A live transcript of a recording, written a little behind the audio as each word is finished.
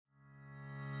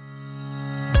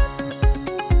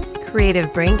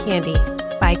Creative Brain Candy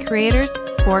by creators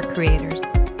for creators.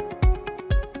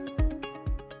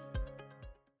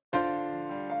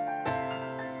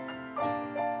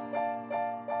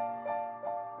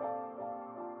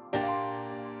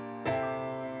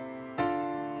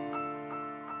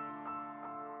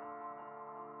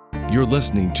 You're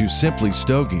listening to Simply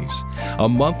Stogies, a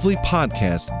monthly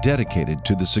podcast dedicated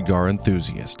to the cigar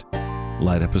enthusiast.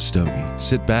 Light up a stogie,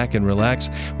 sit back and relax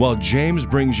while James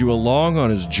brings you along on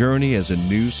his journey as a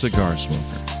new cigar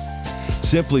smoker.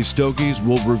 Simply Stogies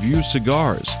will review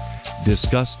cigars,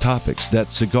 discuss topics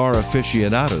that cigar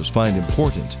aficionados find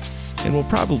important, and will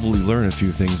probably learn a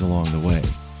few things along the way.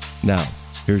 Now,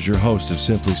 here's your host of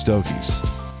Simply Stogies,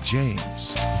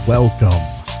 James. Welcome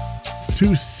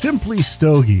to Simply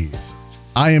Stogies.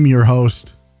 I am your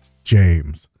host,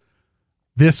 James.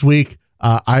 This week,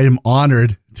 I am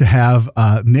honored to have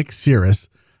Nick Cirrus,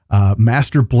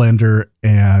 master blender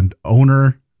and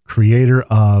owner, creator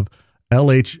of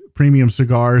LH Premium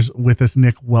Cigars with us.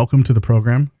 Nick, welcome to the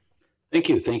program. Thank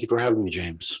you. Thank you for having me,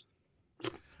 James.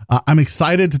 I'm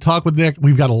excited to talk with Nick.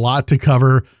 We've got a lot to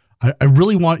cover. I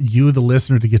really want you, the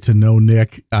listener, to get to know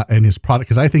Nick and his product,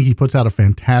 because I think he puts out a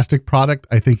fantastic product.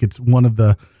 I think it's one of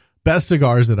the best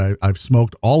cigars that I've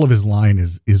smoked. All of his line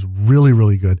is really,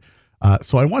 really good.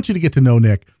 So I want you to get to know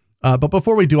Nick. But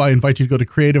before we do, I invite you to go to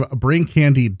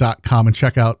creativebraincandy.com and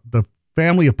check out the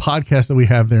family of podcasts that we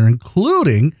have there,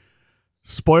 including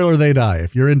Spoiler They Die.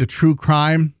 If you're into true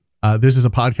crime, this is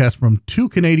a podcast from two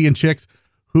Canadian chicks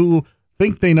who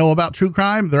think they know about true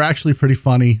crime. They're actually pretty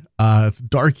funny. It's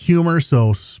dark humor.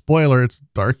 So spoiler, it's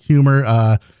dark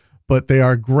humor. But they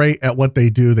are great at what they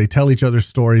do. They tell each other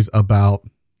stories about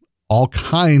all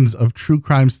kinds of true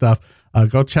crime stuff.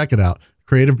 Go check it out.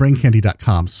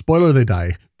 creativebraincandy.com. Spoiler They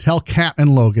Die. Tell Kat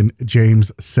and Logan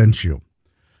James sent you.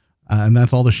 And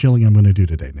that's all the shilling I'm going to do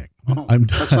today, Nick. Oh, I'm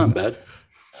done. That's not bad.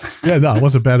 Yeah, no, it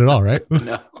wasn't bad at all, right?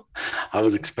 No, I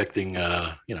was expecting,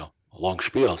 a long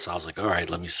spiel. So I was like, all right,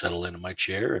 let me settle into my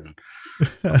chair and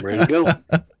I'm ready to go.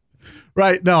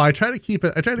 Right. No, I try to keep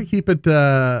it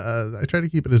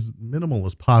as minimal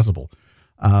as possible.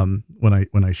 When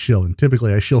I shill, and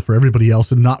typically I shill for everybody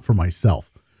else and not for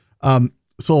myself.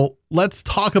 So let's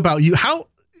talk about you.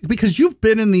 Because you've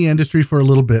been in the industry for a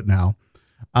little bit now,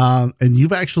 and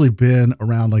you've actually been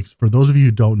around, like, for those of you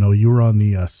who don't know, you were on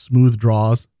the Smooth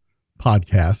Draws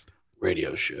podcast.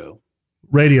 Radio show.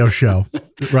 Right.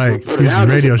 Excuse me,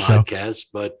 radio show. Podcast,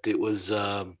 but it was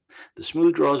the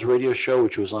Smooth Draws radio show,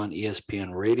 which was on ESPN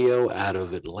Radio out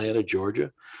of Atlanta,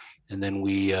 Georgia. And then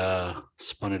we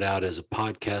spun it out as a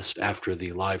podcast after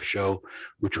the live show,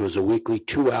 which was a weekly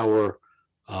 2-hour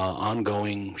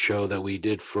ongoing show that we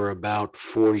did for about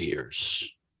 4 years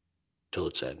till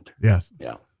its end. Yes.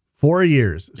 Yeah. 4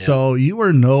 years. Yeah. So you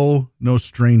were no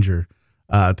stranger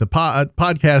to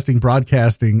podcasting,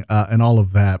 broadcasting, and all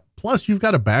of that. Plus you've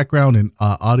got a background in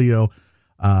audio,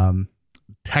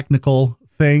 technical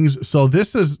things. So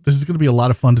this is going to be a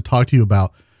lot of fun to talk to you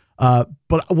about.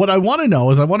 But what I want to know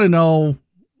is,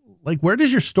 like, where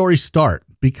does your story start?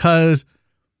 Because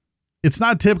it's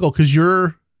not typical, because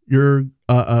you're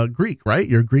Greek, right?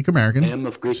 You're Greek American. I am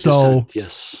of Greek descent,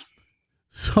 yes.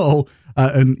 So,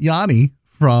 and Yanni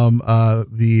from why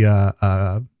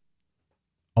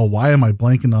am I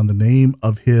blanking on the name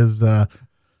of his,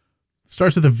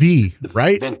 starts with a V,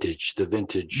 right? The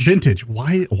vintage.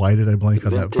 Why did I blank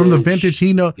on that? From the vintage,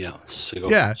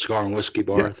 Cigar and Whiskey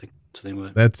Bar, yeah. I think that's the name of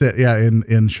it. That's it. Yeah.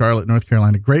 In Charlotte, North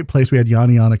Carolina. Great place. We had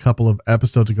Yanni on a couple of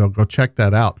episodes ago. Go check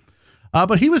that out.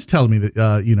 But he was telling me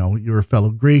that, you're a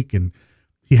fellow Greek and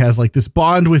he has, like, this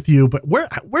bond with you. But where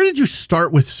did you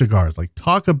start with cigars? Like,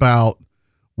 talk about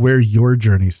where your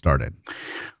journey started.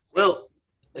 Well,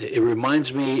 it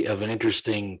reminds me of an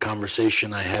interesting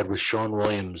conversation I had with Sean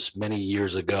Williams many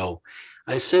years ago.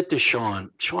 I said to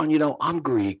Sean, I'm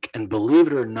Greek, and believe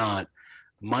it or not,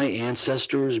 my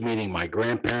ancestors, meaning my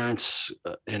grandparents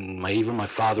and even my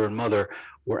father and mother,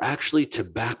 were actually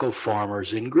tobacco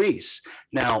farmers in Greece.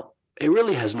 Now, it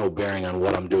really has no bearing on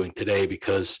what I'm doing today,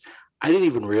 because I didn't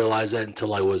even realize that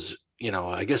until I was,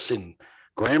 I guess in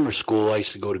grammar school. I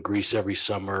used to go to Greece every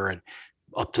summer and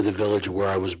up to the village where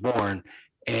I was born.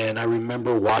 And I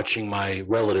remember watching my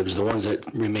relatives, the ones that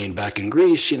remained back in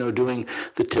Greece, doing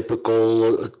the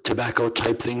typical tobacco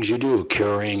type things you do,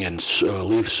 curing and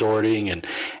leaf sorting and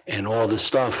all this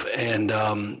stuff. And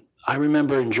I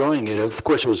remember enjoying it. Of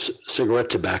course, it was cigarette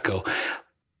tobacco.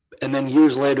 And then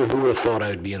years later, who would have thought I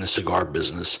would be in the cigar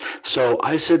business? So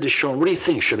I said to Sean, what do you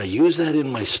think? Should I use that in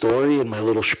my story, in my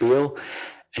little spiel?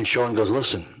 And Sean goes,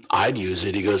 listen, I'd use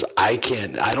it. He goes, I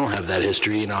don't have that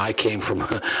history. I came from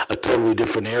a totally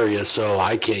different area, so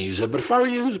I can't use it. But if I were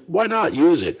you, why not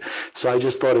use it? So I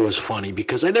just thought it was funny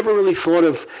because I never really thought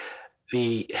of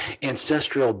the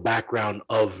ancestral background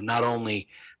of not only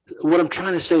what I'm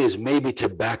trying to say is maybe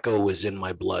tobacco was in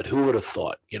my blood. Who would have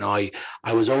thought? I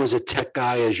was always a tech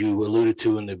guy, as you alluded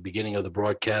to in the beginning of the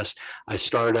broadcast. I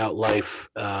started out life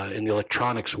in the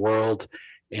electronics world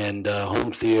and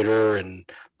home theater, and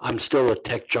I'm still a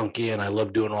tech junkie and I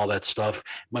love doing all that stuff.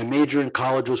 My major in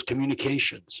college was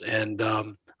communications, and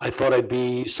I thought I'd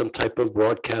be some type of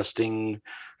broadcasting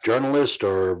journalist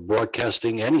or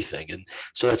broadcasting anything. And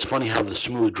so that's funny how the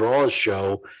Smooth Draws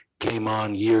show came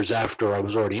on years after I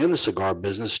was already in the cigar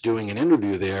business doing an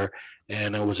interview there.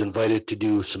 And I was invited to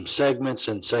do some segments,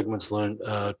 and segments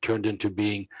turned into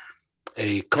being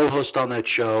a co-host on that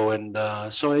show. And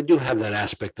so I do have that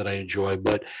aspect that I enjoy,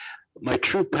 but my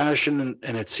true passion,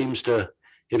 and it seems to,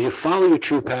 if you follow your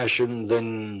true passion,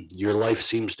 then your life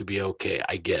seems to be okay,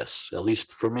 I guess. At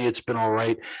least for me, it's been all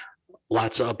right.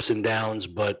 Lots of ups and downs,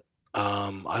 but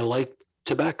I like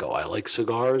tobacco. I like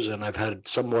cigars, and I've had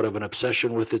somewhat of an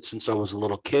obsession with it since I was a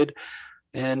little kid.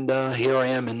 And here I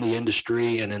am in the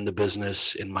industry and in the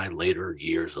business in my later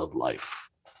years of life.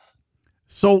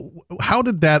 So how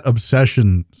did that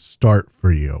obsession start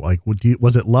for you? Like,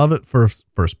 was it love at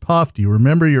first puff? Do you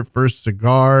remember your first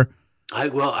cigar?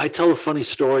 I tell a funny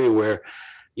story where,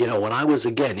 when I was,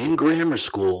 again, in grammar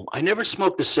school, I never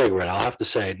smoked a cigarette. I'll have to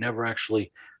say I never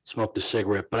actually smoked a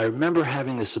cigarette, but I remember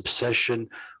having this obsession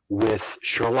with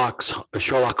Sherlock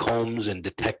Holmes and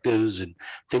detectives and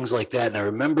things like that. And I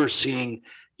remember seeing,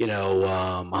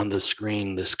 on the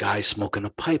screen, this guy smoking a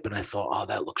pipe, and I thought, oh,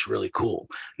 that looks really cool.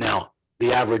 Now,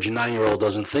 the average 9-year-old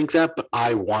doesn't think that, but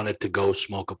I wanted to go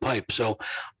smoke a pipe. So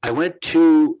I went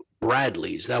to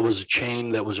Bradley's. That was a chain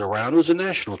that was around. It was a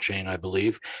national chain, I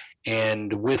believe.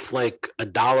 And with like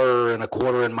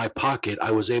 $1.25 in my pocket,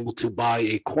 I was able to buy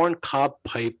a corncob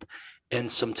pipe and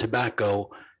some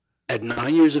tobacco. At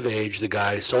 9 years of age, the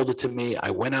guy sold it to me. I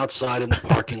went outside in the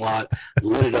parking lot,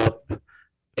 lit it up,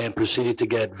 and proceeded to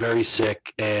get very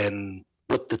sick and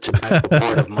put the tobacco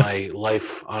part of my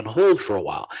life on hold for a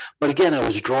while. But again, I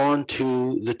was drawn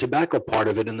to the tobacco part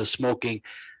of it and the smoking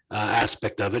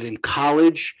aspect of it. In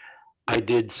college, I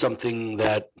did something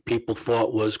that people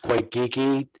thought was quite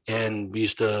geeky and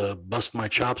used to bust my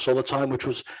chops all the time, which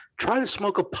was try to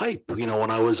smoke a pipe,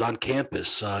 when I was on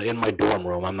campus in my dorm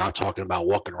room. I'm not talking about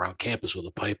walking around campus with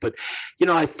a pipe, but,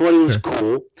 I thought it was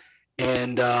cool,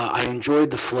 and I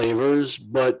enjoyed the flavors,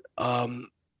 but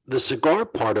the cigar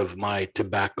part of my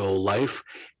tobacco life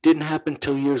didn't happen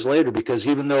till years later, because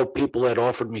even though people had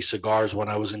offered me cigars when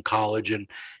I was in college and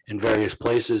in various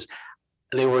places,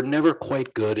 they were never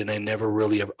quite good, and I never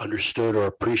really understood or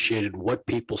appreciated what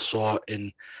people saw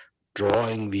in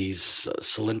drawing these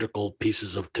cylindrical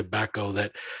pieces of tobacco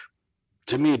that,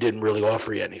 to me, didn't really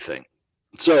offer you anything.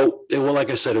 So, like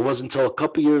I said, it wasn't until a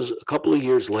couple of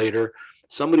years later,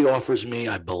 somebody offers me,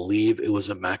 I believe it was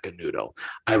a Macanudo.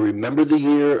 I remember the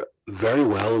year very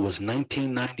well. It was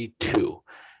 1992,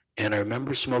 and I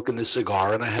remember smoking this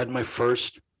cigar, and I had my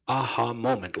first aha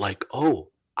moment, like, oh,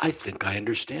 I think I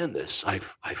understand this. I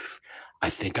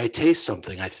think I taste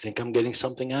something. I think I'm getting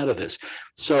something out of this.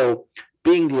 So,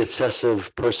 being the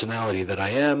obsessive personality that I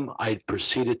am, I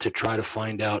proceeded to try to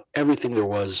find out everything there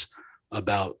was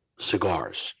about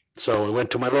cigars. So I went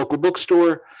to my local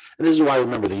bookstore, and this is why I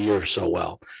remember the year so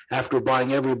well. After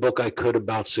buying every book I could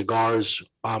about cigars,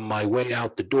 on my way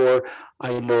out the door,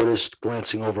 I noticed,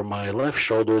 glancing over my left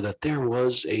shoulder, that there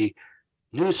was a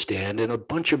newsstand and a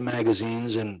bunch of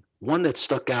magazines, and one that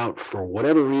stuck out for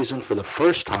whatever reason for the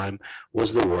first time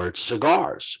was the word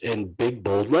cigars in big,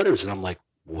 bold letters. And I'm like,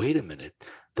 wait a minute,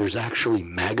 there's actually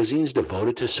magazines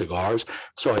devoted to cigars.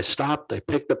 So I stopped, I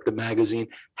picked up the magazine,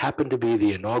 happened to be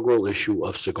the inaugural issue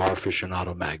of Cigar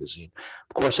Aficionado magazine.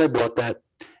 Of course, I bought that.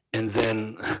 And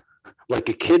then, like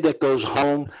a kid that goes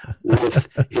home with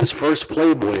his first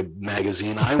Playboy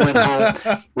magazine, I went home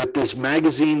with this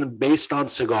magazine based on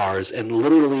cigars and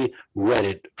literally read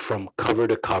it from cover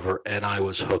to cover. And I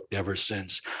was hooked ever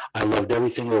since. I loved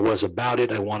everything there was about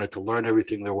it. I wanted to learn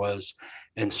everything there was.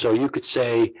 And so you could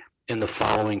say in the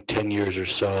following 10 years or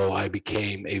so, I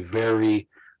became a very,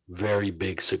 very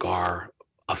big cigar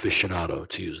aficionado,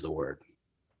 to use the word.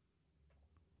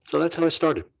 So that's how I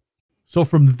started. So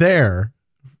from there,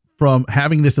 from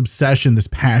having this obsession, this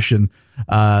passion,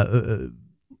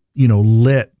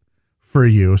 lit for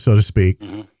you, so to speak,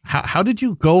 mm-hmm. How did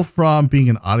you go from being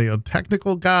an audio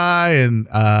technical guy and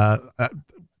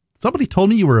somebody told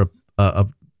me you were a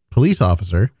police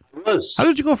officer? I was. How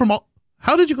did you go from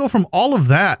how did you go from all of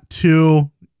that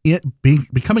to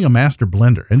becoming a master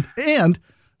blender? And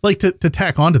like to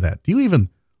tack onto that, do you even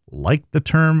like the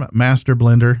term master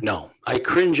blender? No, I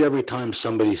cringe every time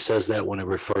somebody says that when it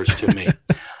refers to me.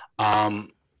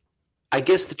 I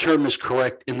guess the term is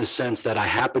correct in the sense that I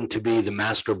happen to be the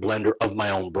master blender of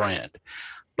my own brand,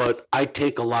 but I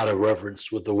take a lot of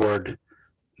reverence with the word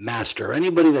master.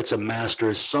 Anybody that's a master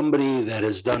is somebody that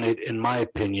has done it, in my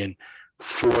opinion,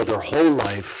 for their whole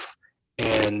life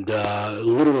and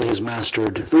literally has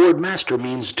mastered. The word master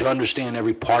means to understand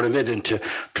every part of it and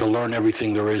to learn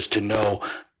everything there is to know.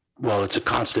 Well, it's a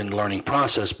constant learning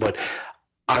process, but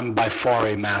I'm by far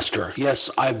a master. Yes,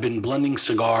 I've been blending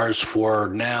cigars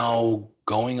for now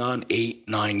going on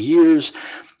 8-9 years.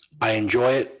 I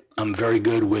enjoy it. I'm very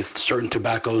good with certain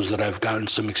tobaccos that I've gotten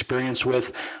some experience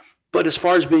with. But as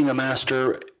far as being a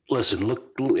master, listen,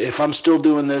 look, if I'm still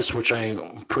doing this, which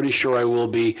I'm pretty sure I will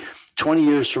be 20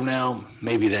 years from now,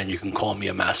 maybe then you can call me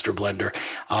a master blender.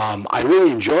 I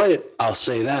really enjoy it. I'll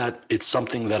say that. It's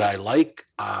something that I like.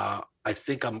 I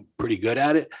think I'm pretty good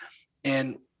at it.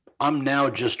 And I'm now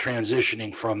just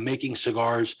transitioning from making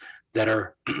cigars that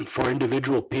are for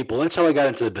individual people. That's how I got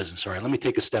into the business. All right, let me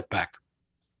take a step back.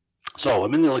 So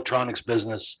I'm in the electronics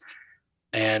business,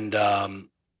 and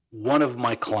one of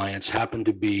my clients happened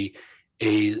to be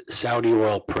a Saudi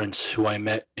royal prince who I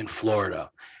met in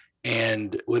Florida.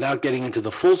 And without getting into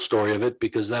the full story of it,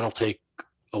 because that'll take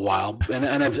a while,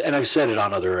 and I've said it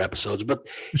on other episodes, but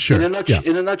sure, in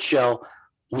a nutshell,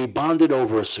 we bonded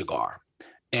over a cigar.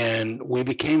 And we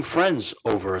became friends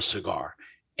over a cigar.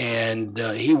 And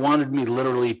he wanted me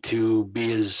literally to be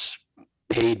his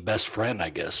paid best friend,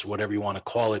 I guess, whatever you want to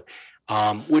call it,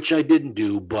 which I didn't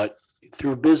do. But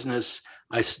through business,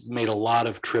 I made a lot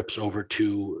of trips over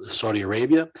to Saudi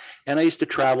Arabia. And I used to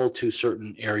travel to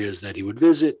certain areas that he would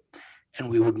visit. And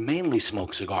we would mainly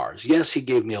smoke cigars. Yes, he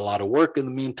gave me a lot of work in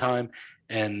the meantime,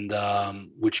 and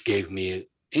which gave me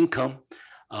income.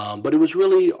 But it was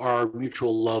really our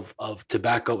mutual love of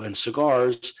tobacco and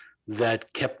cigars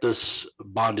that kept us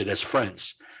bonded as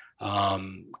friends.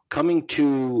 Coming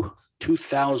to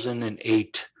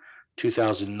 2008,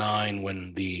 2009,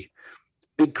 when the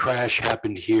big crash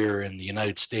happened here in the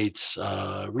United States,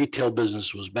 retail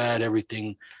business was bad.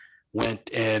 Everything went.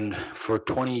 And for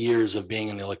 20 years of being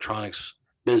in the electronics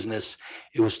business,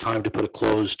 it was time to put a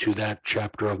close to that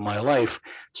chapter of my life.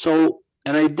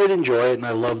 And I did enjoy it, and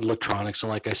I loved electronics.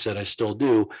 And like I said, I still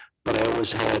do. But I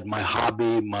always had my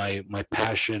hobby, my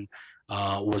passion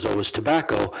was always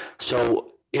tobacco.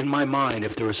 So in my mind,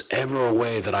 if there was ever a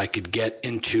way that I could get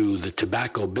into the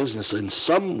tobacco business in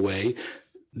some way,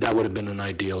 that would have been an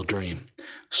ideal dream.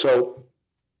 So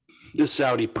this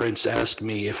Saudi prince asked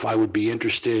me if I would be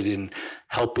interested in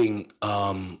helping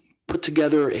put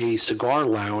together a cigar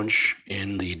lounge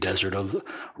in the desert of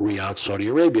Riyadh, Saudi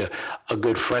Arabia. A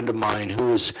good friend of mine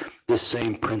who was this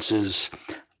same prince's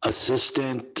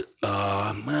assistant,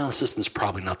 assistant's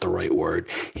probably not the right word.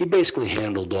 He basically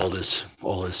handled all his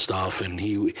stuff, and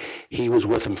he was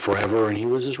with him forever, and he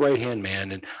was his right-hand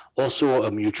man, and also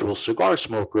a mutual cigar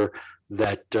smoker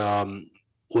that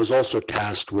was also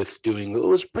tasked with doing, it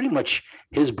was pretty much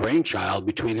his brainchild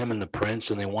between him and the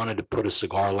prince, and they wanted to put a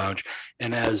cigar lounge.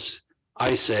 And as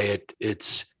I say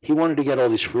it, he wanted to get all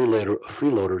these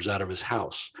freeloaders out of his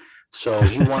house. So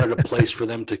he wanted a place for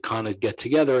them to kind of get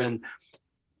together, and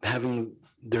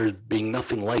there being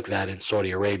nothing like that in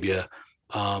Saudi Arabia,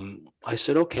 I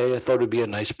said, okay, I thought it'd be a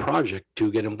nice project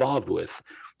to get involved with.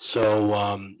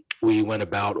 So we went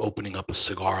about opening up a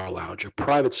cigar lounge, a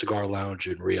private cigar lounge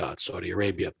in Riyadh, Saudi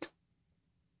Arabia.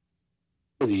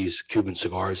 These Cuban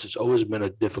cigars, it's always been a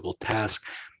difficult task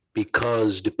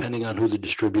because depending on who the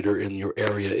distributor in your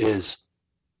area is,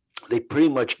 they pretty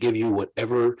much give you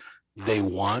whatever they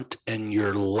want, and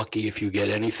you're lucky if you get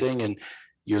anything, and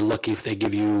you're lucky if they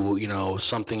give you,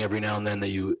 something every now and then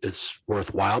that it's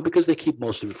worthwhile, because they keep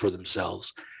most of it for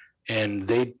themselves. And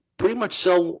they pretty much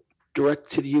sell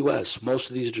direct to the U.S. Most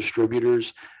of these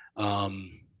distributors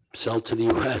sell to the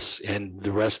U.S., and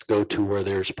the rest go to where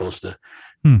they're supposed to,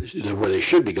 where they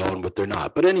should be going, but they're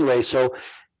not. But anyway, so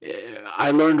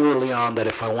I learned early on that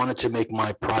if I wanted to make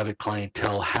my private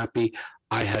clientele happy,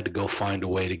 I had to go find a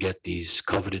way to get these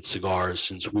coveted cigars,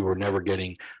 since we were never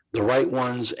getting the right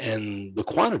ones and the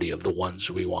quantity of the ones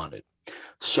we wanted.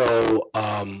 So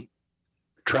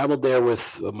traveled there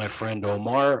with my friend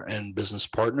Omar and business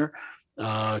partner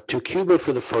to Cuba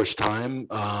for the first time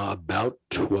about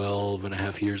 12 and a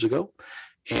half years ago.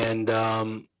 And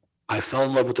I fell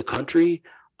in love with the country.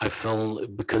 I fell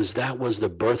because that was the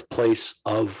birthplace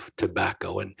of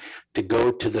tobacco, and to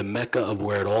go to the Mecca of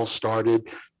where it all started,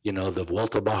 the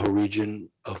Vuelta Baja region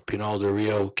of Pinar del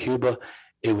Rio, Cuba,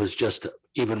 it was just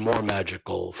even more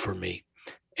magical for me.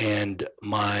 And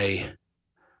my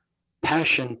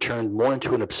passion turned more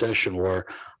into an obsession where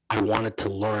I wanted to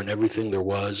learn everything there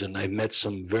was. And I met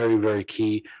some very, very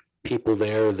key people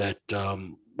there that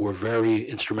were very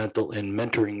instrumental in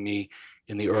mentoring me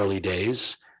in the early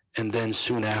days. And then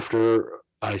soon after,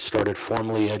 I started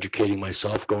formally educating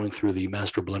myself, going through the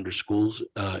master blender schools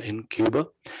in Cuba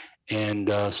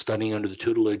and studying under the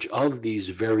tutelage of these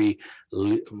very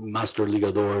master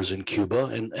ligadores in Cuba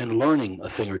and learning a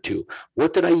thing or two.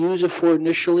 What did I use it for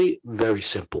initially? Very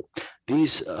simple.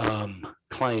 These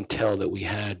clientele that we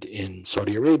had in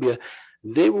Saudi Arabia,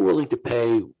 they were willing to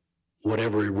pay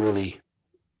whatever really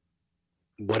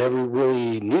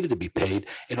needed to be paid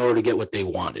in order to get what they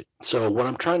wanted. So what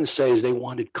I'm trying to say is they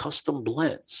wanted custom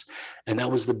blends. And that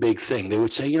was the big thing. They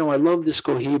would say, I love this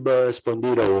Cohiba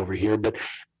Esplendido over here, but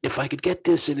if I could get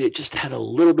this and it just had a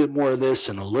little bit more of this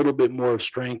and a little bit more of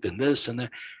strength and this and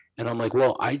that. And I'm like,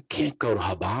 well, I can't go to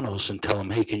Habanos and tell them,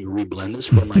 hey, can you reblend this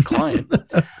for my client?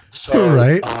 So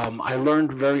right. I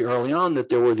learned very early on that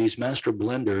there were these master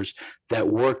blenders that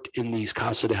worked in these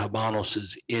Casa de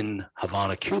Habanos in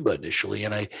Havana, Cuba initially.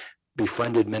 And I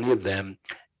befriended many of them.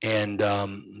 And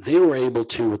they were able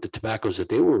to, with the tobaccos that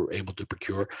they were able to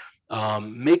procure,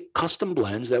 make custom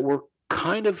blends that were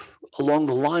kind of along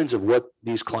the lines of what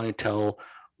these clientele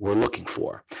were looking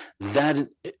for. That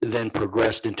then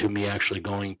progressed into me actually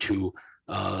going to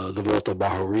the Vuelta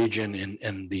Baja region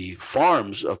and the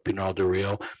farms of Pinar del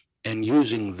Rio and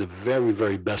using the very,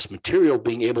 very best material,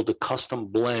 being able to custom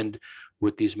blend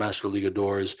with these Master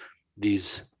Ligadores,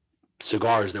 these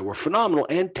cigars that were phenomenal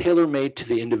and tailor-made to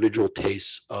the individual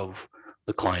tastes of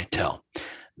the clientele.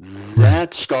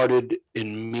 That started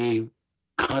in me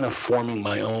kind of forming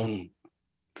my own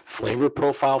flavor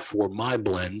profile for my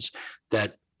blends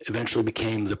that eventually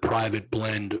became the private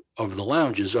blend of the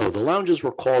lounges. The lounges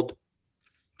were called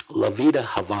La Vida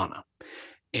Havana.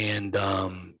 And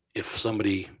if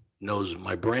somebody knows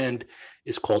my brand,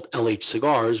 it's called LH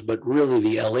Cigars, but really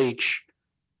the LH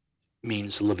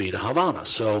means La Vida Havana.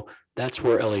 So that's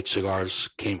where LH Cigars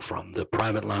came from, the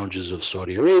private lounges of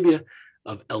Saudi Arabia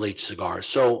of LH Cigars.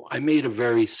 So I made a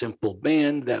very simple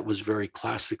band that was very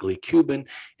classically Cuban.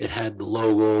 It had the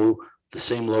logo, the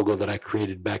same logo that I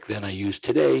created back then I use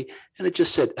today, and it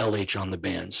just said LH on the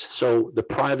bands. So the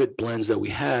private blends that we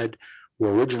had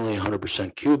were originally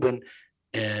 100% Cuban,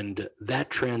 and that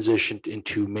transitioned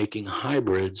into making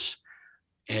hybrids,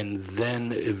 and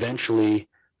then eventually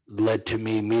led to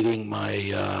me meeting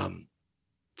my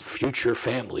future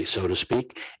family, so to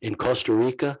speak, in Costa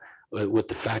Rica with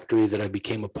the factory that I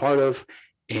became a part of,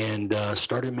 and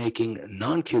started making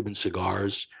non-Cuban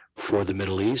cigars for the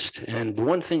Middle East. And the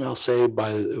one thing I'll say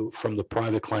from the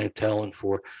private clientele and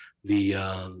for the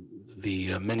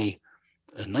many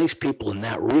nice people in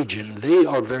that region, they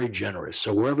are very generous.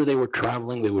 So wherever they were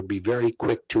traveling, they would be very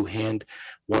quick to hand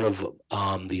one of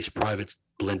these private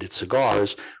blended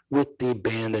cigars with the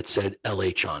band that said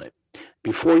LH on it.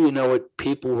 Before you know it,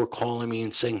 people were calling me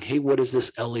and saying, hey, what is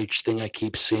this LH thing I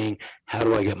keep seeing? How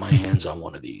do I get my hands on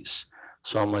one of these?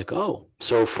 So I'm like, oh.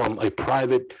 So from a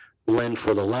private blend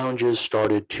for the lounges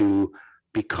started to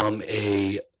become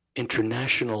a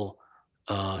international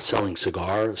selling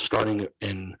cigar, starting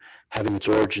and having its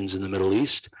origins in the Middle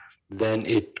East. Then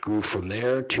it grew from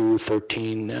there to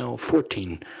 13, now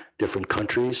 14 different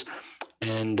countries.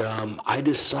 And I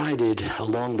decided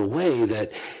along the way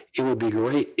that it would be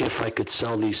great if I could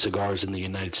sell these cigars in the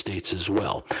United States as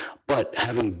well. But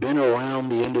having been around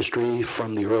the industry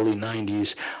from the early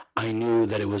 90s, I knew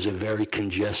that it was a very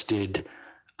congested,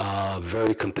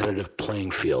 very competitive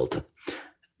playing field.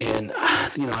 And,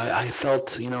 I felt,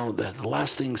 that the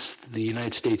last thing the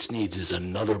United States needs is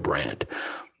another brand.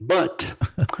 But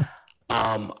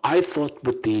I thought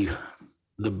with the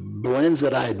blends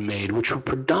that I had made, which were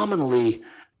predominantly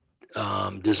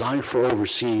designed for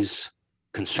overseas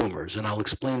consumers, and I'll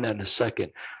explain that in a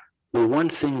second. The one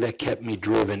thing that kept me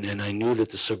driven, and I knew that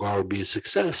the cigar would be a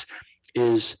success,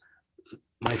 is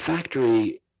my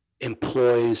factory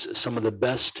employs some of the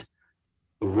best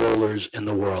rollers in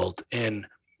the world. And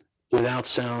without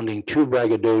sounding too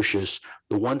braggadocious,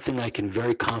 the one thing I can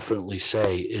very confidently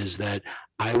say is that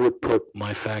I would put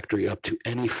my factory up to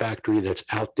any factory that's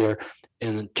out there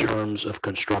in terms of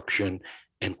construction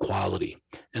and quality.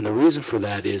 And the reason for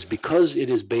that is because it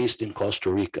is based in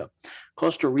Costa Rica.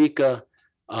 Costa Rica,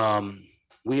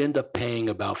 we end up paying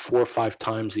about 4 or 5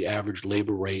 times the average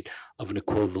labor rate of an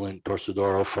equivalent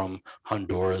torcedero from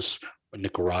Honduras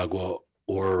Nicaragua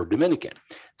or Dominican.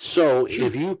 So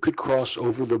if you could cross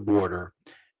over the border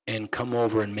and come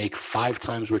over and make 5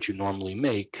 times what you normally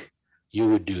make, you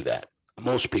would do that.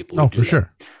 Most people would do for that.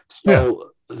 sure.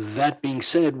 So that being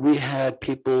said, we had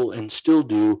people, and still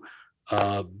do,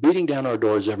 beating down our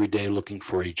doors every day looking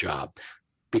for a job.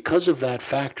 Because of that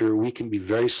factor, we can be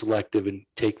very selective and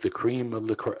take the cream of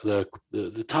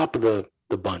the top of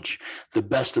the bunch, the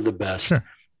best of the best. Sure.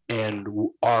 And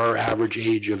our average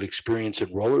age of experience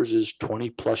in rollers is 20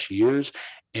 plus years.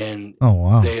 And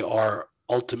they are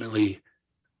ultimately,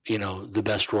 the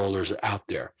best rollers out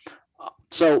there.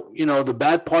 So, the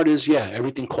bad part is,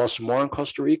 everything costs more in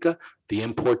Costa Rica. The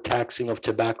import taxing of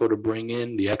tobacco to bring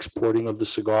in, the exporting of the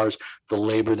cigars, the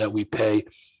labor that we pay,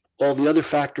 all the other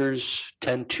factors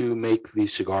tend to make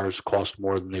these cigars cost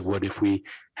more than they would if we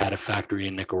had a factory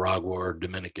in Nicaragua or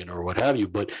Dominican or what have you.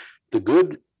 But the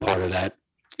good part of that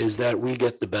is that we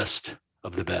get the best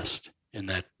of the best in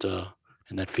that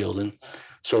field. And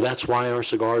so that's why our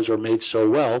cigars are made so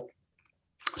well.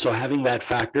 So having that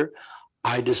factor,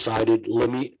 I decided, let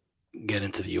me get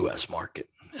into the U.S. market.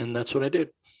 And that's what I did.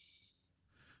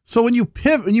 So when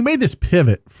you made this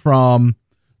pivot from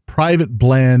private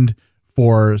blend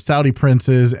for Saudi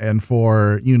princes and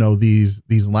for,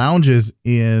 these lounges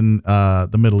in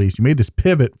the Middle East, you made this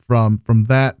pivot from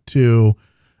that to,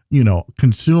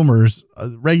 consumers,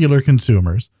 regular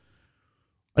consumers.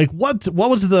 Like what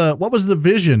was the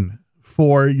vision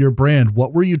for your brand?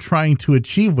 What were you trying to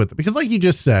achieve with it? Because like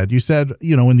you said,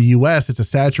 in the US, it's a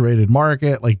saturated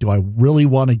market. Like, do I really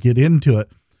want to get into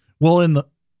it? Well, in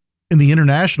the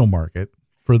international market,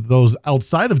 for those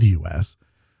outside of the US,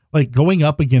 like going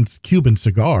up against Cuban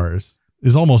cigars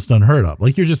is almost unheard of.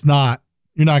 Like you're not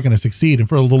going to succeed. And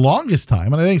for the longest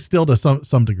time, and I think still to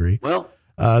some degree,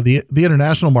 the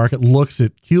international market looks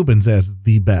at Cubans as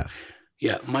the best.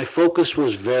 Yeah, my focus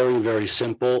was very, very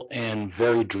simple and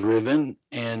very driven,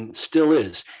 and still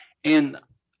is. And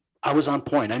I was on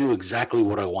point. I knew exactly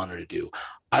what I wanted to do.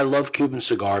 I love Cuban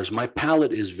cigars. My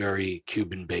palate is very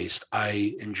Cuban based.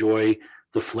 I enjoy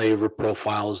the flavor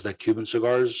profiles that Cuban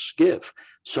cigars give.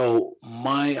 So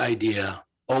my idea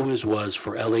always was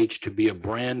for LH to be a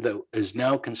brand that is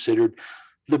now considered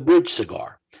the bridge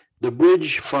cigar. The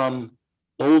bridge from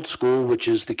old school, which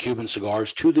is the Cuban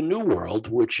cigars, to the new world,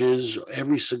 which is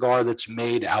every cigar that's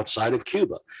made outside of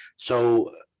Cuba.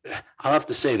 So I'll have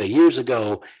to say that years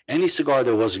ago, any cigar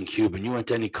that wasn't Cuban, you went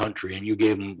to any country and you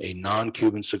gave them a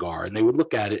non-Cuban cigar, and they would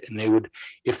look at it and they would,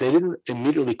 if they didn't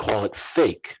immediately call it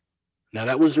fake, now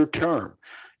that was their term.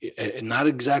 Not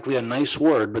exactly a nice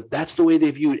word, but that's the way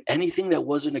they viewed anything that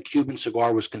wasn't a Cuban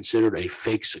cigar was considered a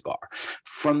fake cigar.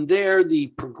 From there, the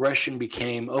progression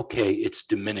became, okay, it's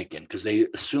Dominican, because they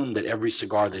assumed that every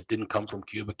cigar that didn't come from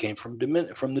Cuba came from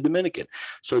the Dominican.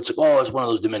 So it's it's one of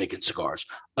those Dominican cigars.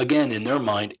 Again, in their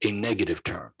mind, a negative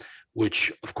term,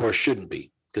 which of course shouldn't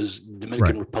be, because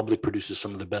Dominican Republic produces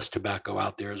some of the best tobacco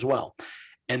out there as well.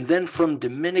 And then from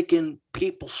Dominican,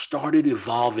 people started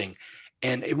evolving.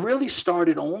 And it really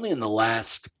started only in the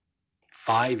last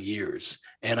 5 years.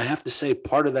 And I have to say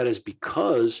part of that is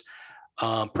because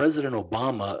President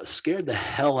Obama scared the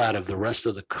hell out of the rest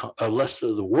of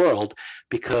the world,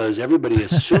 because everybody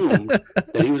assumed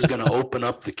that he was going to open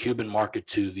up the Cuban market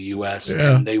to the U.S.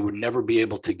 and they would never be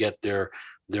able to get their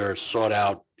sought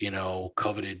out,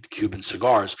 coveted Cuban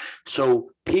cigars.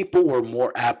 So people were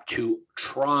more apt to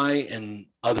try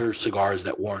other cigars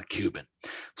that weren't Cuban.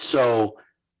 So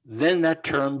then that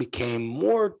term became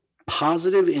more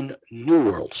positive in New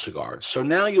World cigars. So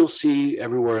now you'll see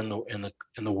everywhere in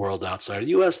the world outside of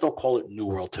the U.S., they'll call it New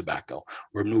World tobacco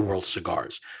or New World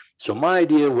cigars. So my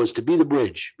idea was to be the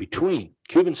bridge between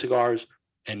Cuban cigars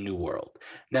and New World.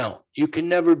 Now, you can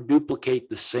never duplicate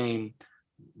the same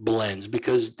blends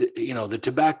because, the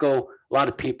tobacco, a lot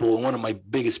of people, one of my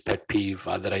biggest pet peeve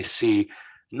that I see,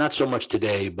 not so much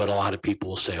today, but a lot of people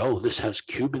will say, oh, this has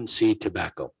Cuban seed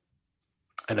tobacco.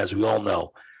 And as we all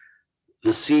know,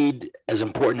 the seed, as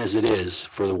important as it is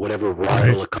for whatever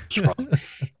varietal it comes from,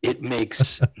 it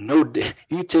makes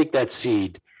you take that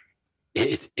seed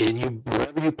and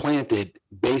wherever you plant it,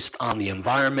 based on the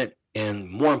environment and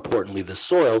more importantly, the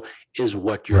soil, is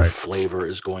what your flavor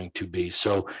is going to be.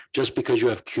 So just because you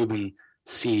have Cuban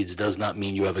seeds does not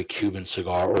mean you have a Cuban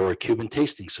cigar or a Cuban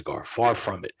tasting cigar. Far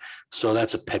from it. So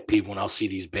that's a pet peeve when I'll see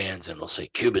these bands and they'll say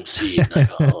Cuban seed. And I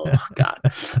go, oh God.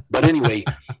 But anyway,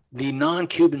 the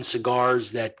non-Cuban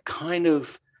cigars that kind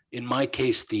of, in my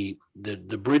case, the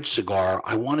bridge cigar,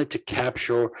 I wanted to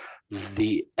capture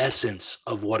the essence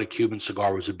of what a Cuban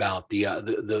cigar was about.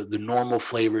 The normal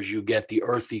flavors you get, the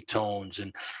earthy tones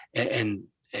and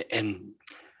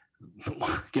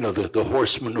the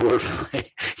horse manure,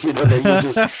 that you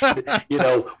just,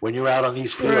 when you're out on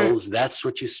these fields, right, that's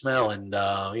what you smell. And,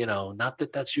 not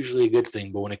that that's usually a good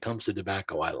thing, but when it comes to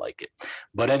tobacco, I like it.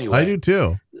 But anyway, I do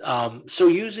too. So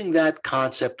using that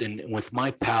concept and with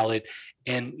my palate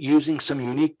and using some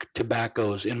unique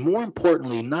tobaccos, and more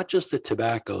importantly, not just the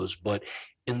tobaccos, but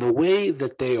in the way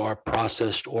that they are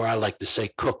processed, or I like to say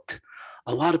cooked.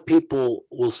 A lot of people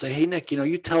will say, hey, Nick,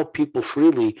 you tell people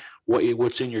freely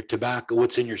what's in your tobacco,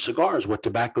 what's in your cigars, what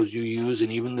tobaccos you use,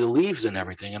 and even the leaves and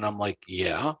everything. And I'm like,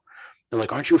 yeah. They're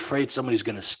like, aren't you afraid somebody's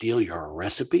going to steal your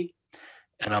recipe?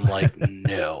 And I'm like,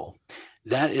 no.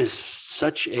 That is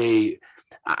such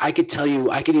I could tell you,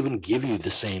 I could even give you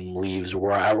the same leaves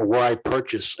where I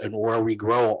purchase and where we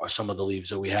grow some of the leaves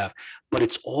that we have, but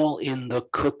it's all in the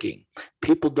cooking.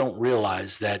 People don't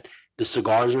realize that the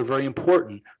cigars are very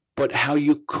important, but how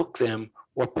you cook them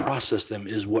or process them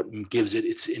is what gives it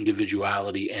its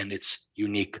individuality and its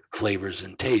unique flavors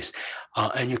and taste.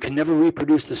 And you can never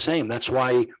reproduce the same. That's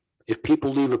why if people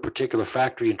leave a particular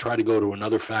factory and try to go to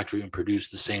another factory and produce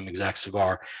the same exact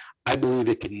cigar, I believe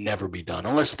it can never be done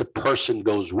unless the person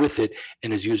goes with it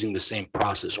and is using the same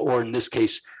process, or in this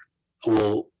case,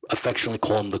 we'll affectionately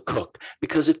call him the cook,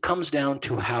 because it comes down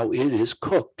to how it is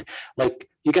cooked. Like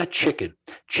you got chicken.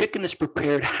 Chicken is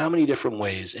prepared how many different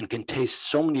ways and can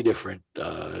taste so many different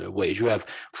ways. You have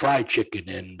fried chicken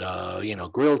and,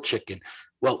 grilled chicken.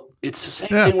 Well, it's the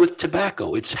same thing with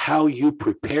tobacco. It's how you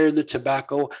prepare the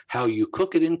tobacco, how you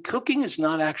cook it. And cooking is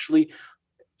not actually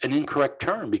an incorrect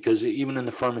term, because even in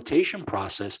the fermentation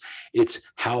process, it's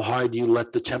how high do you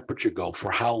let the temperature go for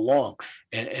how long,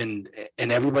 and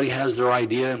everybody has their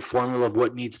idea and formula of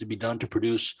what needs to be done to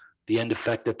produce the end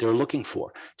effect that they're looking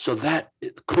for. So that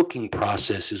cooking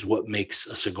process is what makes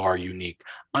a cigar unique.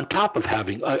 On top of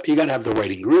having, you got to have the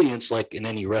right ingredients, like in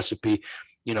any recipe.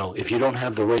 If you don't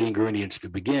have the right ingredients to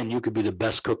begin, you could be the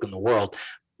best cook in the world,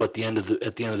 but at the end of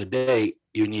the day,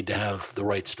 you need to have the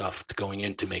right stuff going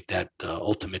in to make that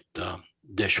ultimate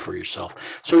dish for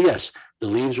yourself. So yes, the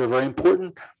leaves are very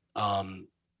important.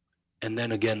 And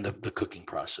then again, the cooking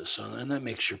process. And that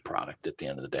makes your product at the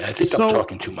end of the day. I think I'm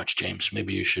talking too much, James.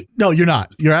 Maybe you should. No, you're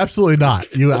not. You're absolutely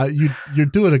not. You're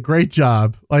doing a great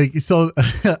job. I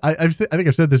think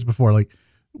I've said this before. Like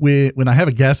when I have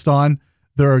a guest on,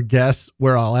 there are guests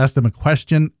where I'll ask them a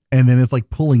question and then it's like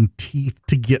pulling teeth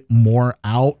to get more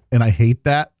out. And I hate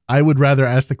that. I would rather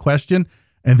ask the question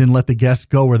and then let the guests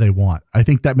go where they want. I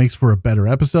think that makes for a better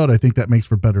episode. I think that makes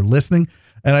for better listening.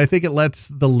 And I think it lets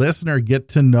the listener get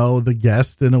to know the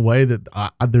guest in a way that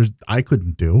I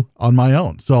couldn't do on my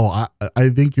own. So I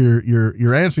think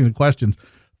you're answering the questions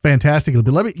fantastically.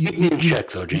 But let me keep me in check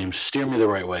though, James. Steer me the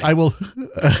right way. I will.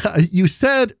 You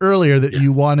said earlier that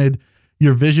you wanted,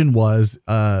 your vision was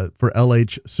for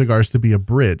LH Cigars to be a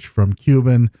bridge from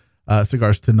Cuban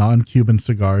cigars to non-Cuban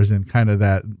cigars, and kind of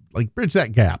that, like, bridge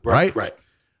that gap, right? Right.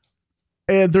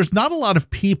 And there's not a lot of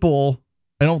people,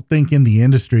 I don't think, in the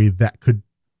industry that could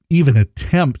even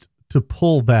attempt to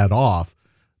pull that off.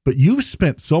 But you've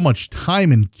spent so much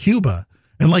time in Cuba,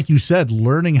 and like you said,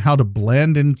 learning how to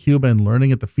blend in Cuba and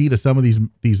learning at the feet of some of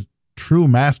these true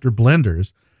master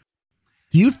blenders.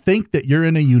 Do you think that you're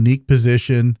in a unique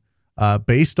position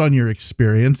based on your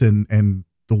experience and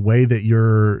the way that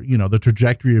the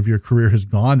trajectory of your career has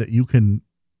gone, that you can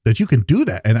do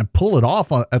that and pull it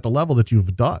off at the level that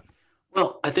you've done?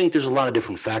 Well, I think there's a lot of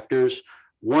different factors.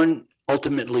 One,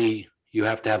 ultimately, you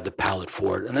have to have the palate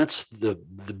for it. And that's the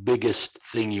biggest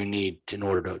thing you need in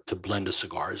order to blend a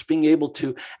cigar, is being able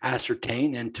to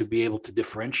ascertain and to be able to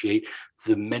differentiate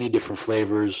the many different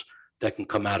flavors that can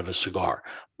come out of a cigar.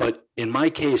 But in my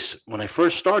case, when I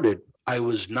first started, I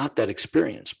was not that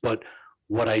experienced. But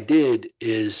what I did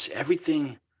is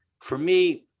everything for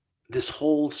me, this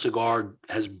whole cigar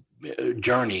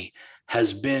journey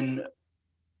has been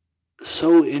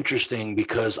so interesting,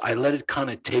 because I let it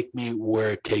kind of take me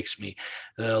where it takes me.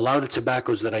 A lot of the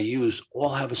tobaccos that I use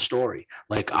all have a story.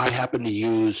 Like, I happen to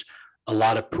use a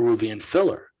lot of Peruvian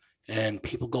filler, and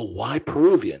people go, why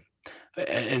Peruvian?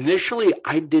 Initially,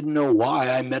 I didn't know why.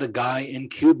 I met a guy in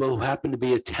Cuba who happened to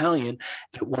be Italian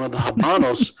at one of the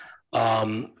Habanos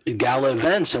gala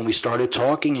events, and we started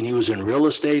talking, and he was in real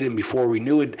estate. And before we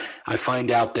knew it, I find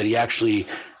out that he actually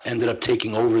ended up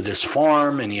taking over this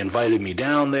farm, and he invited me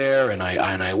down there, and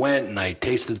I went and I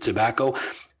tasted the tobacco.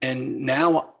 And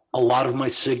now a lot of my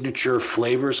signature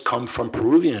flavors come from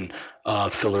Peruvian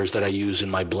fillers that I use in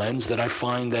my blends, that I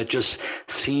find that just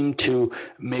seem to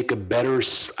make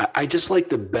I just like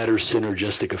the better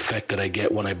synergistic effect that I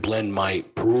get when I blend my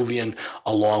Peruvian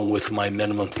along with my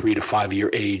minimum 3 to 5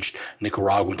 year aged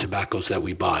Nicaraguan tobaccos that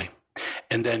we buy.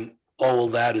 And then all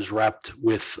of that is wrapped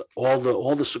with all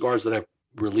the cigars that I've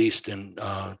released, and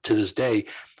to this day,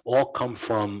 all come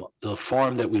from the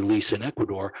farm that we lease in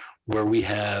Ecuador, where we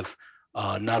have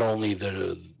not only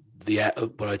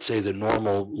but I'd say the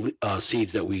normal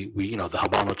seeds that we the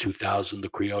Habano 2000, the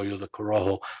Criollo, the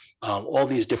Corojo, all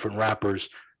these different wrappers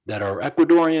that are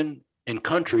Ecuadorian in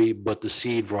country, but the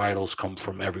seed varietals come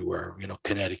from everywhere,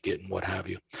 Connecticut and what have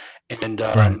you. And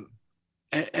Right.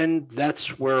 and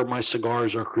that's where my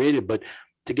cigars are created. But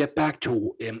to get back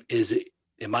to,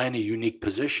 am I in a unique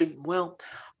position? Well,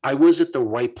 I was at the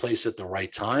right place at the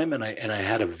right time, and I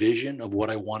had a vision of what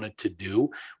I wanted to do,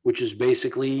 which is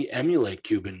basically emulate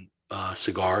Cuban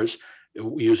cigars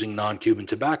using non-Cuban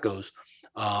tobaccos.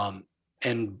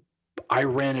 And I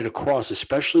ran it across,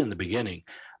 especially in the beginning,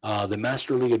 the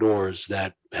Master Ligadors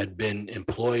that had been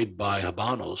employed by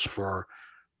Habanos for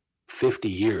 50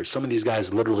 years. Some of these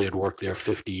guys literally had worked there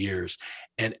 50 years.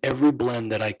 And every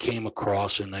blend that I came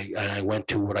across and I went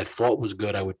to what I thought was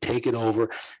good, I would take it over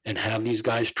and have these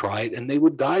guys try it. And they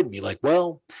would guide me like,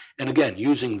 well, and again,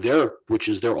 using which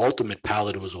is their ultimate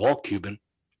palette, it was all Cuban.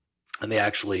 And they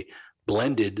actually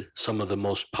blended some of the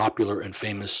most popular and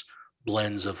famous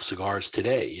blends of cigars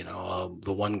today.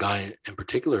 The one guy in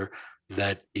particular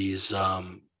that he's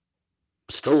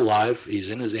still alive, he's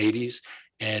in his 80s.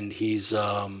 And he's,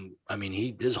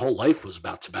 his whole life was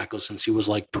about tobacco since he was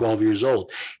like 12 years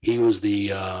old. He was the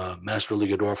Master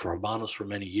Ligador for Habanos for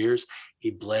many years. He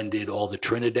blended all the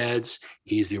Trinidads.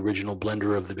 He's the original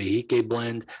blender of the Bejique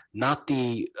blend, not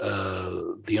the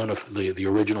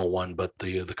original one, but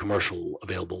the commercial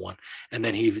available one. And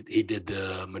then he did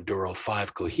the Maduro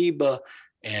 5 Cohiba,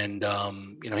 and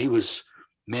he was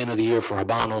Man of the Year for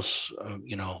Habanos.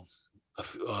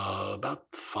 About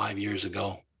 5 years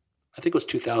ago. I think it was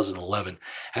 2011.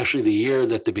 Actually, the year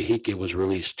that the Bejique was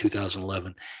released,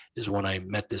 2011, is when I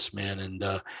met this man. And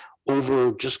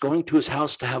over just going to his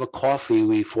house to have a coffee,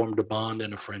 we formed a bond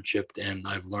and a friendship. And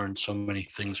I've learned so many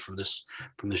things from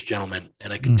this gentleman,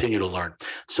 and I continue to learn.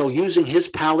 So using his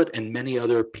palate and many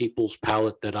other people's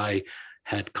palate that I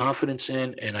had confidence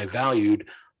in and I valued,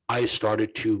 I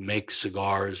started to make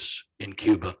cigars in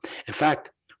Cuba. In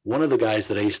fact, one of the guys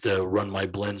that I used to run my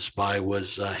blends by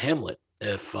was Hamlet.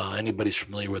 If anybody's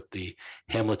familiar with the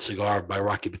Hamlet cigar by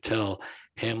Rocky Patel,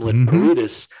 Hamlet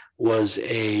Paredes was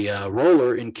a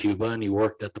roller in Cuba, and he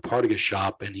worked at the Partagas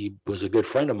shop, and he was a good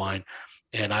friend of mine.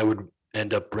 And I would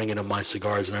end up bringing him my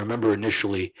cigars. And I remember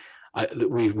initially,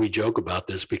 we joke about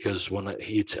this because when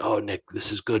he'd say, "Oh, Nick,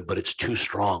 this is good, but it's too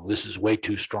strong. This is way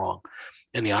too strong."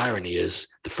 And the irony is,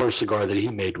 the first cigar that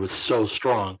he made was so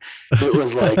strong, it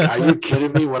was like, "Are you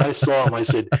kidding me?" When I saw him, I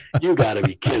said, "You got to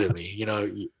be kidding me!"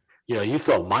 You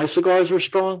thought my cigars were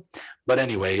strong. But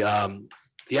anyway,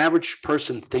 the average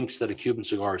person thinks that a Cuban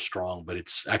cigar is strong, but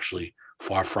it's actually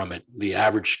far from it. The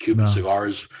average Cuban cigar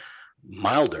is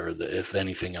milder, if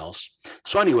anything else.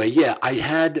 So anyway, yeah, I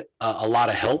had a lot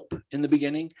of help in the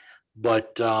beginning,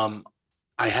 but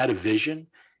I had a vision,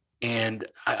 and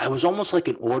I was almost like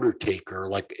an order taker.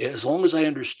 Like, as long as I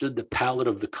understood the palate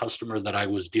of the customer that I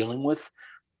was dealing with,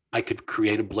 I could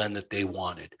create a blend that they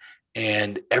wanted.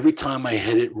 And every time I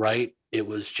hit it right, it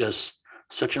was just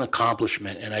such an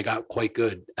accomplishment, and I got quite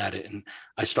good at it. And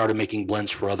I started making blends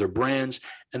for other brands.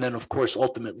 And then, of course,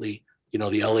 ultimately, the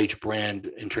LH brand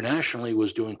internationally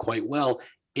was doing quite well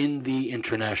in the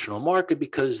international market,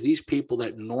 because these people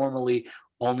that normally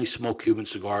only smoke Cuban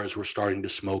cigars were starting to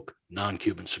smoke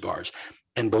non-Cuban cigars.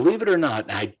 And believe it or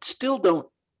not, I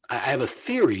have a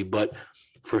theory, but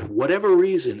for whatever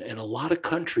reason, in a lot of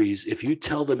countries, if you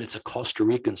tell them it's a Costa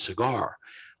Rican cigar,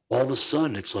 all of a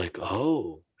sudden it's like,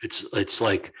 oh, it's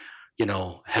like,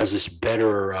 has this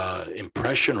better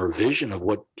impression or vision of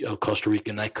what Costa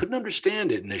Rican. I couldn't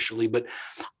understand it initially, but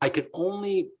I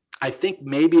think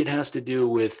maybe it has to do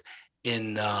with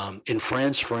in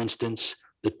France, for instance,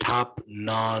 the top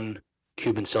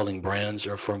non-Cuban selling brands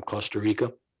are from Costa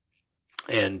Rica,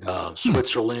 and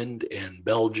Switzerland and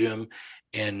Belgium.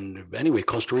 And anyway,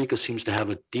 Costa Rica seems to have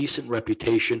a decent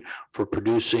reputation for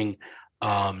producing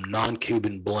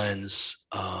non-Cuban blends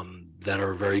that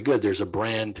are very good. There's a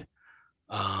brand,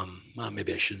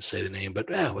 maybe I shouldn't say the name, but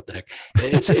what the heck?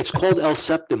 It's called El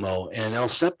Septimo, and El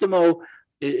Septimo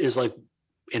is like,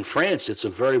 in France, it's a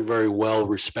very, very well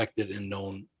respected and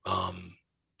known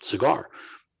cigar,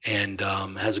 and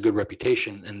has a good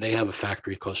reputation. And they have a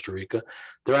factory in Costa Rica.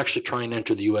 They're actually trying to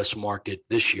enter the U.S. market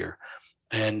this year.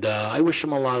 And I wish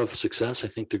them a lot of success. I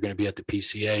think they're going to be at the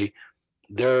PCA.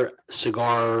 Their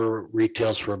cigar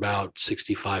retails for about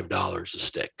 $65 a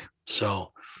stick.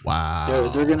 So wow,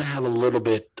 they're going to have a little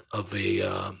bit of a.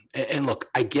 And look,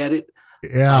 I get it.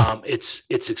 Yeah,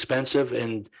 it's expensive,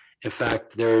 and In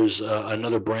fact, there's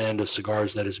another brand of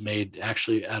cigars that is made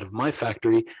actually out of my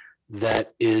factory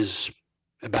that is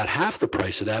about half the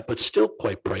price of that, but still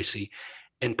quite pricey.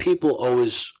 And people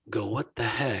always go, "What the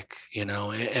heck?" And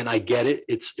I get it.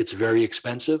 It's very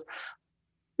expensive,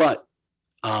 but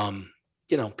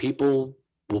people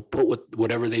will put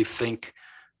whatever they think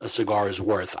a cigar is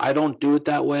worth. I don't do it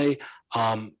that way.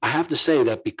 I have to say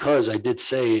that because I did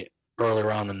say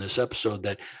earlier on in this episode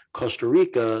that Costa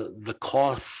Rica, the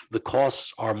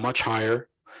costs are much higher,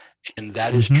 and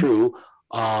that is true.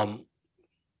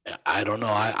 I don't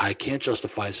know. I can't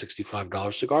justify a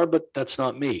 $65 cigar, but that's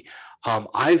not me.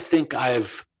 I think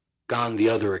I've gone the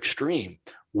other extreme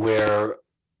where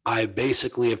I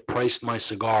basically have priced my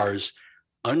cigars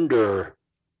under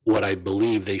what I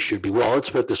believe they should be. Well, let's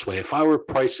put it this way. If I were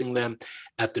pricing them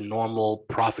at the normal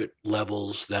profit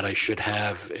levels that I should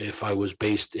have if I was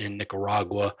based in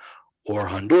Nicaragua or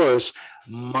Honduras,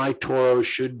 my Toro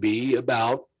should be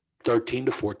about $13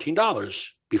 to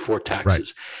 $14 before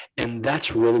taxes. Right. And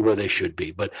that's really where they should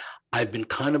be. But I've been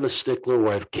kind of a stickler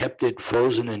where I've kept it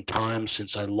frozen in time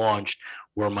since I launched,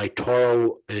 where my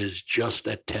Toro is just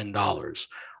at $10.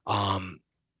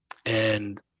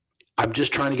 And I'm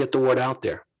just trying to get the word out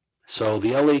there. So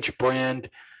the LH brand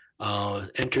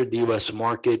entered the U.S.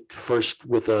 market first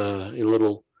with a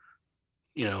little,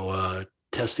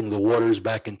 testing the waters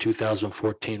back in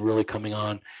 2014, really coming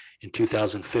on in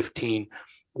 2015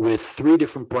 with 3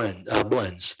 different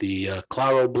blends. The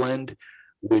Claro blend,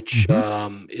 which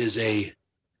is a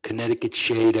Connecticut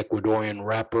shade Ecuadorian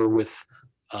wrapper with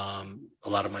a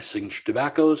lot of my signature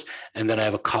tobaccos. And then I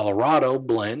have a Colorado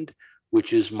blend,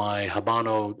 which is my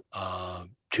Habano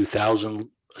 2000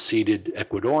 seeded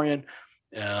Ecuadorian.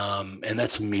 And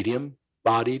that's medium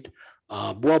bodied,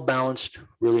 well balanced,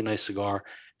 really nice cigar.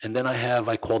 And then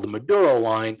I call the Maduro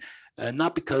line,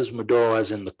 not because Maduro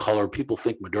as in the color. People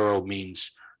think Maduro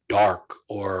means dark,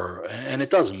 and it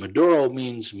doesn't. Maduro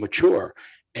means mature,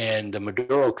 and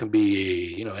Maduro can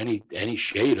be any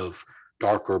shade of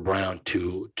darker brown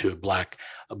to black.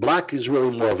 Black is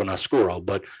really more of an oscuro,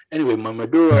 but anyway, my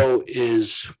Maduro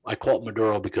I call it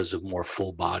Maduro because of more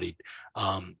full bodied.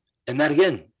 And that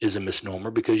again is a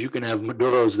misnomer because you can have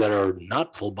Maduros that are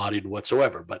not full bodied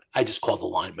whatsoever, but I just call the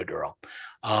line Maduro.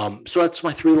 So that's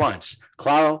my 3 lines: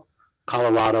 Claro,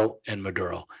 Colorado, and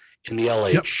Maduro in the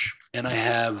LH. Yep. And I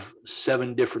have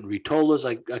 7 different Vitolas.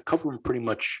 I cover them pretty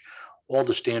much all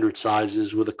the standard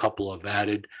sizes with a couple of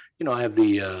added. I have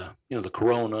the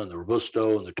Corona and the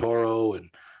Robusto and the Toro and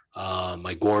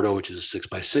my Gordo, which is a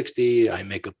 6x60. I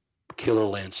make a killer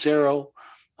Lancero.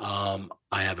 I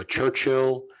have a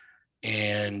Churchill,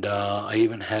 and I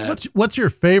even have. What's your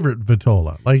favorite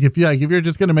Vitola? Like if you're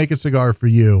just going to make a cigar for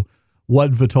you,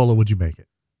 what Vitola would you make it?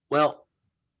 Well,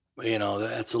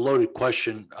 that's a loaded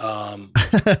question. I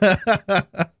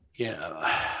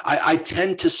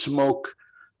tend to smoke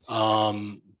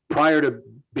prior to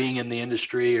being in the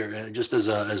industry, or just as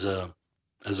a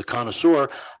connoisseur.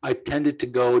 I tended to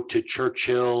go to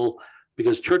Churchill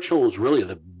because Churchill was really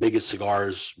the biggest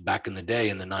cigars back in the day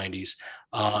in the 90s.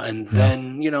 And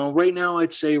then, right now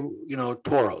I'd say,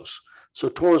 Toros. So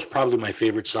Toro's probably my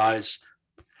favorite size,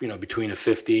 between a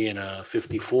 50 and a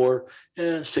 54,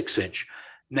 6-inch.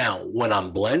 Now, when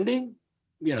I'm blending,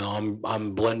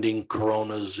 I'm blending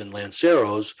Coronas and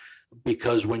Lanceros,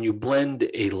 because when you blend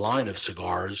a line of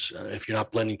cigars, if you're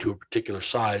not blending to a particular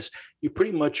size, you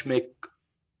pretty much make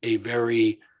a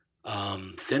very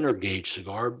thinner gauge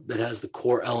cigar that has the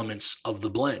core elements of the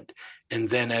blend. And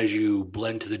then as you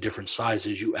blend to the different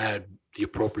sizes, you add the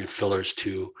appropriate fillers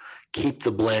to keep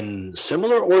the blend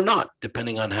similar or not,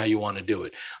 depending on how you want to do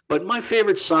it. But my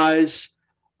favorite size,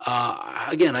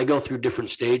 again, I go through different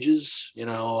stages,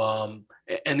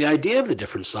 and the idea of the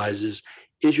different sizes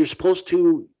is you're supposed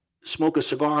to smoke a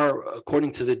cigar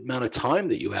according to the amount of time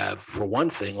that you have. For one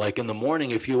thing, like in the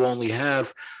morning, if you only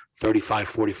have 35,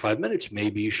 45 minutes,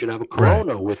 maybe you should have a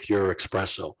Corona with your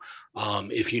espresso.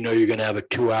 If you're going to have a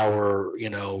 2-hour,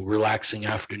 relaxing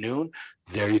afternoon,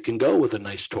 there you can go with a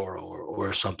nice Toro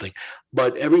or something.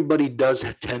 But everybody does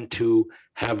tend to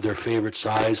have their favorite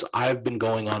size. I've been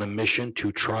going on a mission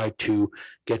to try to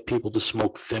get people to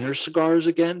smoke thinner cigars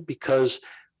again, because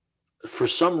for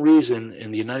some reason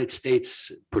in the United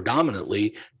States,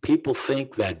 predominantly, people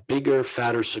think that bigger,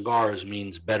 fatter cigars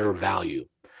means better value.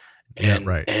 And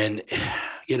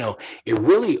it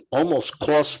really almost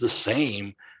costs the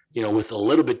same, with a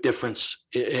little bit difference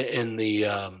in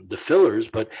the fillers,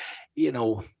 but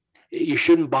you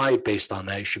shouldn't buy it based on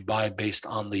that. You should buy it based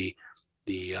on the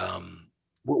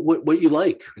what you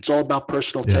like. It's all about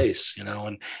personal taste,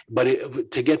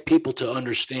 but to get people to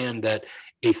understand that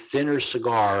a thinner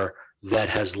cigar that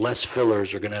has less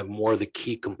fillers are going to have more of the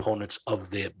key components of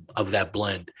that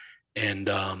blend. And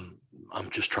I'm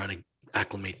just trying to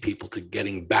acclimate people to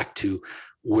getting back to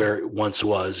where it once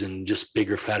was, and just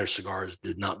bigger, fatter cigars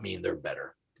did not mean they're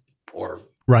better or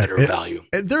better value.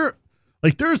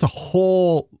 There's a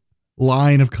whole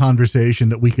line of conversation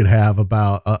that we could have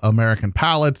about American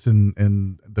palates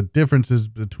and the differences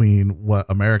between what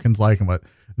Americans like and what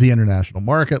the international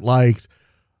market likes.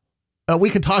 We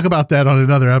could talk about that on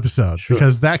another episode, sure,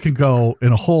 because that could go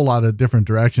in a whole lot of different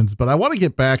directions. But I want to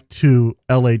get back to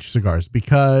LH Cigars,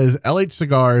 because LH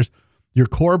Cigars, your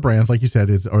core brands, like you said,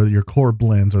 or your core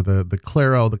blends are the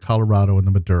Claro, the Colorado, and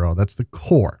the Maduro. That's the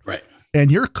core. Right.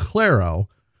 And your Claro,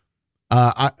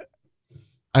 I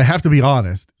have to be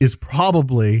honest, is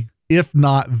probably, if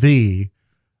not the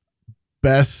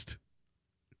best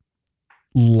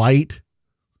light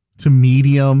to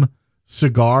medium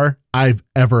cigar I've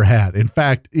ever had. In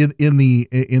fact, in the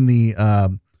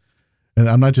and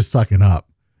I'm not just sucking up,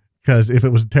 because if it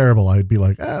was terrible, I'd be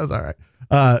like, it was all right.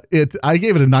 I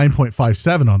gave it a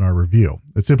 9.57 on our review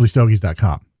at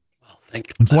simplystogies.com. Well, thank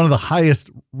you. It's one of the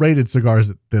highest rated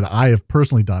cigars that I have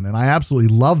personally done, and I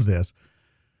absolutely love this.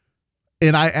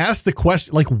 And I asked the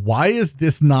question, like, why is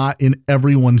this not in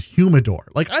everyone's humidor?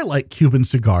 Like, I like Cuban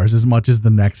cigars as much as the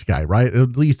next guy, right?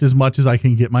 At least as much as I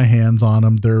can get my hands on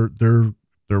them. They're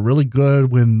really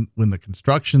good when the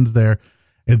construction's there.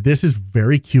 And this is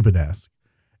very Cuban-esque,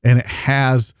 and it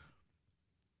has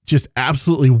just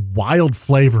absolutely wild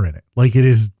flavor in it. Like, it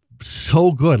is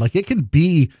so good. Like, it can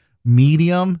be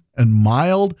medium and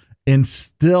mild and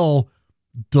still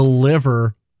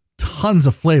deliver tons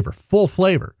of flavor, full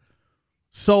flavor.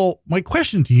 So my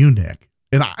question to you, Nick,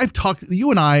 and I've talked,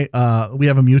 you and I, we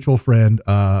have a mutual friend,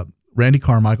 Randy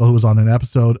Carmichael, who was on an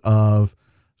episode of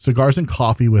Cigars and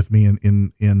Coffee with me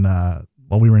in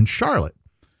while we were in Charlotte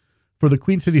for the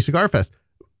Queen City Cigar Fest.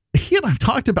 He and I've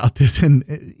talked about this, and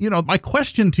my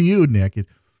question to you, Nick, is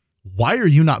why are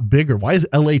you not bigger? Why is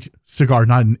LH Cigar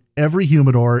not in every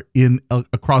humidor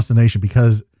across the nation?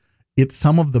 Because it's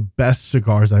some of the best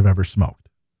cigars I've ever smoked.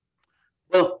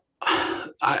 Well,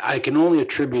 I can only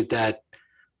attribute that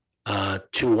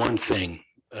to one thing,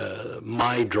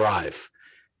 my drive.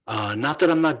 Not that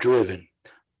I'm not driven,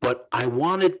 but I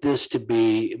wanted this to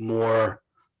be more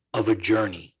of a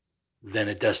journey than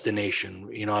a destination.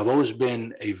 I've always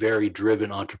been a very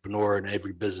driven entrepreneur in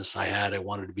every business I had. I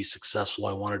wanted to be successful.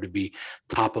 I wanted to be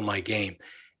top of my game.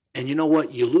 And you know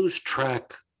what? You lose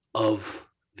track of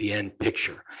the end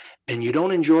picture, and you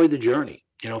don't enjoy the journey.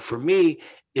 For me,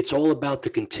 it's all about the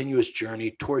continuous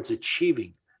journey towards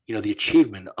achieving, the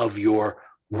achievement of your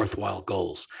worthwhile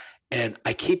goals. And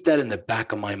I keep that in the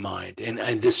back of my mind. And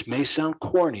this may sound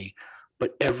corny,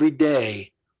 but every day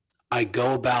I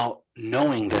go about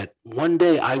knowing that one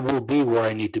day I will be where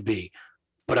I need to be,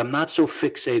 but I'm not so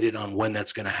fixated on when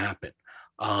that's going to happen.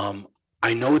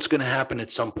 I know it's going to happen at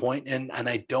some point, and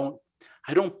I don't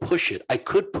push it. I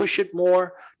could push it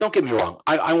more. Don't get me wrong.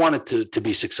 I want it to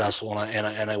be successful,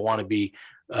 and I want to be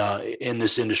in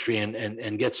this industry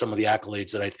and get some of the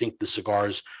accolades that I think the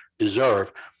cigars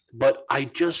deserve. But I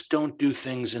just don't do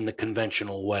things in the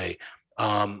conventional way.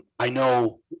 I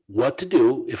know what to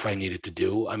do if I needed to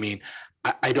do. I mean,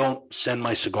 I don't send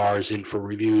my cigars in for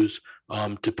reviews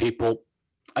to people.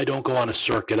 I don't go on a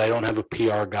circuit. I don't have a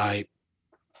PR guy.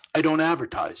 I don't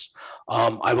advertise.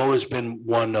 I've always been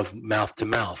one of mouth to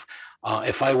mouth.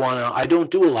 If I want to, I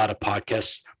don't do a lot of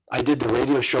podcasts. I did the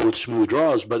radio show with Smooth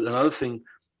Draws, but another thing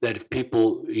that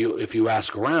if you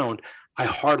ask around, I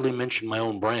hardly mention my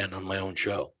own brand on my own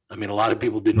show. I mean, a lot of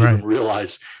people didn't even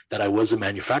realize that I was a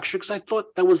manufacturer, because I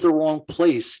thought that was the wrong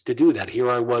place to do that. Here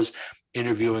I was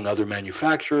interviewing other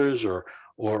manufacturers or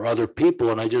other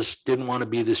people, and I just didn't want to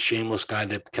be this shameless guy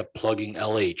that kept plugging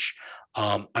LH.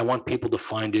 I want people to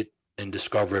find it and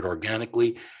discover it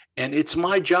organically. And it's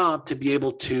my job to be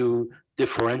able to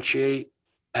differentiate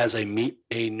as I meet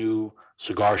a new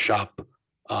cigar shop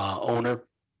owner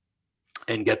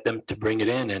and get them to bring it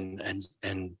in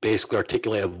and basically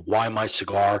articulate of why my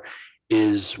cigar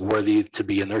is worthy to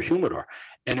be in their humidor.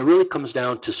 And it really comes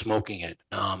down to smoking it.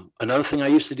 Another thing I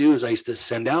used to do is I used to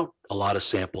send out a lot of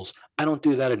samples. I don't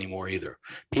do that anymore either.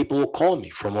 People will call me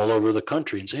from all over the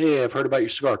country and say, "Hey, I've heard about your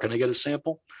cigar. Can I get a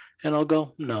sample?" And I'll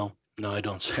go, no, I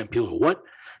don't send people. What?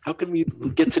 How can we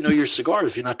get to know your cigar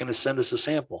if you're not going to send us a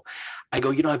sample? I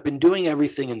go, I've been doing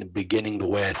everything in the beginning the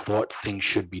way I thought things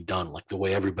should be done, like the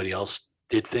way everybody else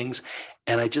did things.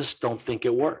 And I just don't think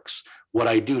it works. What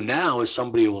I do now is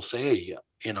somebody will say, "Hey,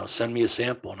 send me a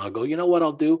sample." And I'll go, "You know what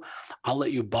I'll do? I'll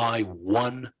let you buy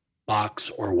one box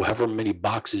or however many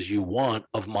boxes you want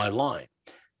of my line."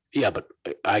 "Yeah, but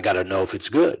I got to know if it's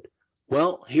good."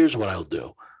 Well, here's what I'll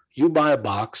do. You buy a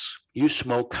box, you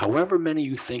smoke however many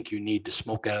you think you need to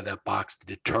smoke out of that box to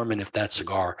determine if that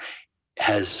cigar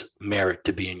has merit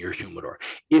to be in your humidor.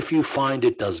 If you find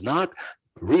it does not,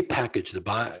 repackage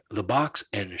the box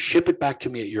and ship it back to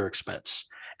me at your expense,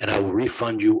 and I will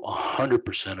refund you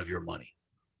 100% of your money.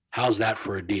 How's that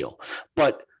for a deal?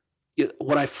 But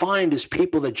what I find is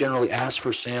people that generally ask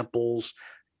for samples,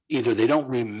 either they don't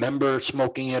remember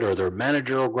smoking it or their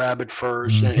manager will grab it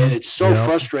first. Mm-hmm. And it's so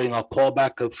frustrating. I'll call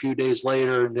back a few days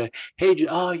later and hey,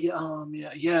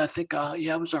 I think,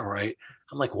 it was all right.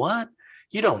 I'm like, what?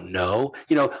 You don't know,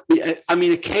 I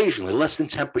mean, occasionally less than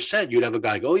 10%, you'd have a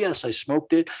guy go, oh, yes, I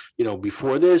smoked it,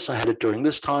 before this, I had it during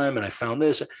this time and I found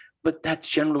this. But that's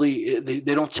generally,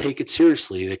 they don't take it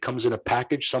seriously. It comes in a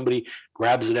package. Somebody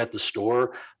grabs it at the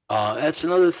store. That's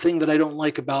another thing that I don't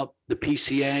like about the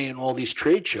PCA and all these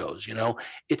trade shows.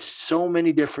 It's so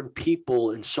many different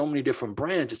people and so many different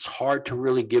brands. It's hard to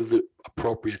really give the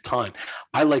appropriate time.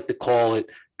 I like to call it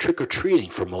trick-or-treating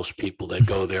for most people that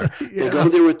go there. They go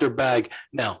there with their bag.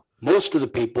 Now, most of the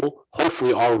people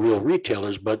hopefully are real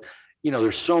retailers, but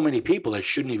there's so many people that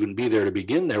shouldn't even be there to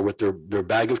begin there with their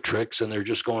bag of tricks, and they're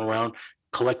just going around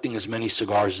collecting as many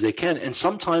cigars as they can. And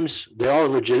sometimes there are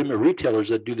legitimate retailers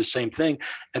that do the same thing,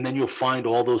 and then you'll find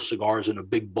all those cigars in a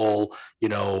big bowl,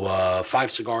 5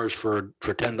 cigars for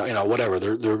 $10, whatever.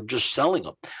 They're just selling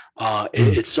them.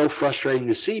 It's so frustrating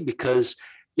to see because,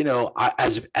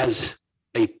 as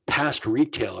a past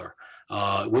retailer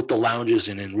with the lounges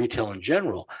and in retail in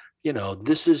general,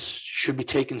 this should be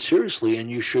taken seriously, and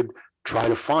you should try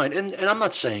to find, and I'm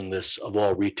not saying this of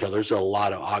all retailers. There are a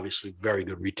lot of obviously very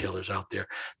good retailers out there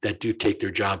that do take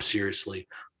their job seriously,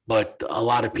 but a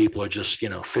lot of people are just,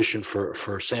 fishing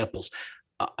for samples.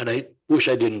 And I wish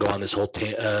I didn't go on this whole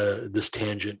this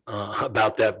tangent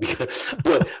about that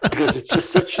because it's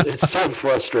just it's so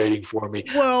frustrating for me.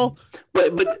 Well,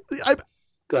 but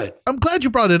go ahead. I'm glad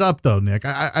you brought it up though, Nick.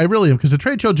 I really am, because the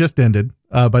trade show just ended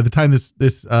by the time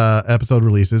this episode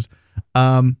releases.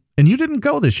 And you didn't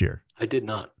go this year. I did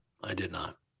not.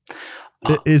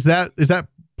 Is that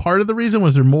part of the reason?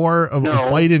 Was there more of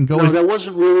why you didn't go? No, that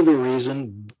wasn't really the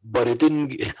reason, but it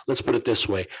didn't. Let's put it this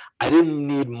way: I didn't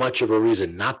need much of a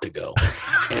reason not to go.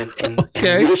 And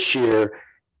this year,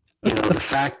 the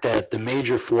fact that the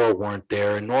major 4 weren't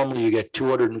there, and normally you get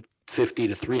 250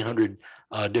 to 300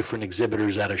 different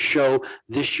exhibitors at a show.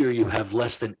 This year you have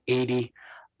less than 80,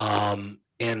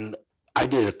 and I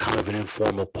did a kind of an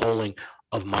informal polling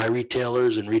of my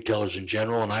retailers and retailers in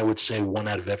general, and I would say 1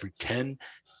 out of every 10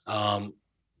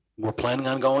 were planning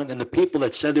on going, and the people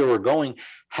that said they were going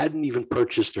hadn't even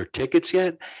purchased their tickets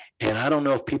yet. And I don't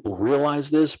know if people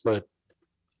realize this, but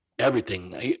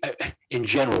everything in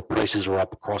general, prices are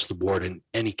up across the board in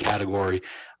any category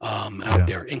out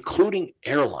there, including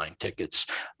airline tickets.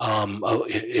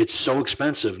 It's so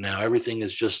expensive now. Everything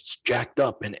is just jacked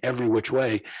up in every which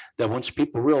way that once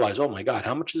people realize, oh my God,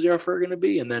 how much is airfare going to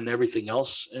be? And then everything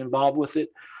else involved with it.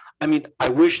 I mean, I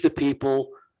wish the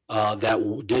people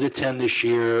that did attend this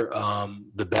year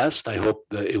the best. I hope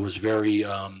that it was very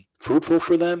fruitful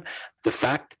for them.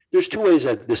 There's 2 ways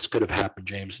that this could have happened,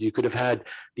 James. You could have had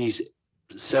these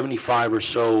 75 or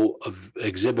so of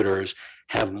exhibitors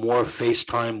have more face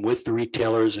time with the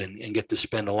retailers and get to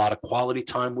spend a lot of quality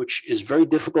time, which is very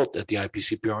difficult at the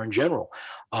IPCPR in general,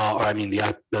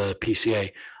 the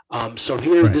PCA. So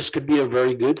here, This could be a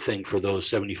very good thing for those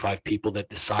 75 people that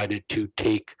decided to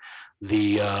take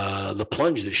the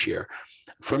plunge this year.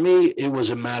 For me, it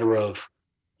was a matter of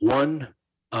one,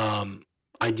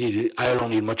 I don't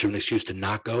need much of an excuse to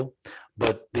not go,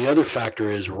 but the other factor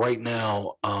is right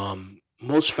now,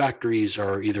 most factories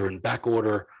are either in back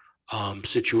order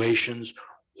situations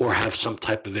or have some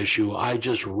type of issue. I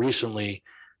just recently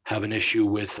have an issue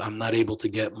with, I'm not able to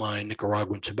get my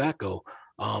Nicaraguan tobacco.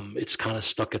 It's kind of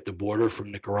stuck at the border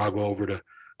from Nicaragua over to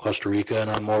Costa Rica,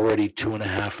 and I'm already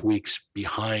 2.5 weeks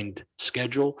behind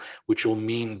schedule, which will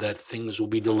mean that things will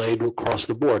be delayed across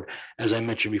the board. As I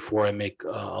mentioned before, I make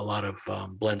a lot of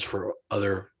blends for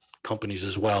other companies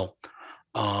as well.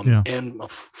 And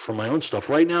for my own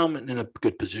stuff right now, I'm in a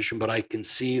good position, but I can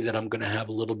see that I'm going to have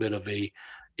a little bit of a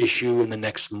issue in the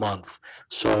next month.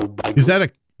 So is that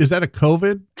a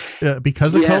COVID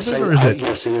because of COVID, or is it?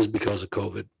 Yes, it is because of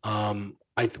COVID.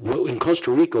 In Costa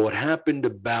Rica, what happened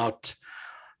about,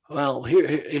 here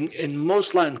in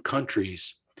most Latin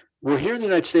countries, we're here in the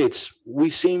United States, we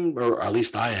seem, or at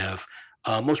least I have,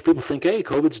 most people think, hey,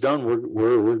 COVID's done.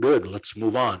 We're good. Let's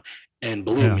move on. And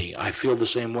believe me, I feel the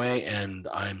same way. And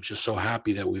I'm just so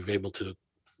happy that we've able to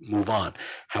move on.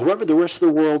 However, the rest of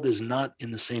the world is not in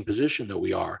the same position that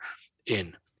we are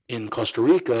in. In Costa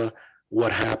Rica,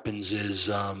 what happens is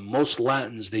most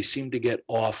Latins, they seem to get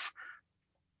off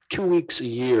 2 weeks a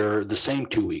year, the same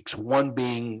 2 weeks, one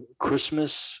being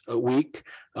Christmas week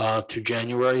through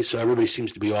January. So everybody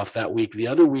seems to be off that week. The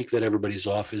other week that everybody's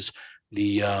off is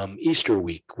the Easter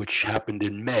week, which happened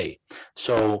in May.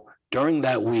 So during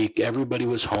that week, everybody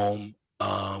was home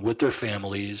with their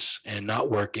families and not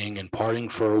working and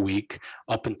partying for a week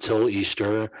up until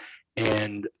Easter.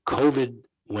 And COVID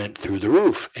went through the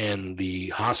roof, and the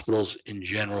hospitals in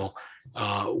general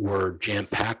were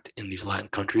jam-packed in these Latin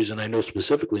countries. And I know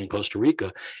specifically in Costa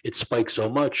Rica, it spiked so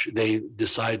much, they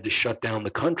decided to shut down the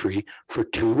country for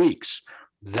 2 weeks.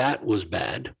 That was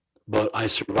bad, but I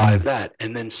survived that.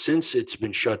 And then since it's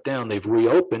been shut down, they've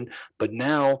reopened, but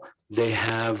now they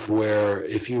have where,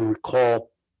 if you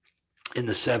recall, in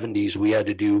the 70s, we had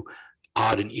to do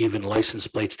odd and even license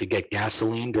plates to get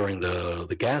gasoline during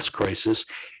the gas crisis.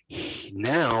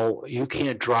 Now you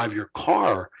can't drive your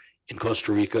car in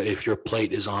Costa Rica if your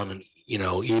plate is on an,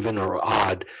 even or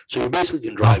odd. So you basically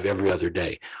can drive every other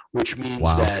day, which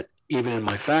means that even in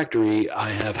my factory, I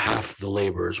have half the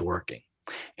laborers working.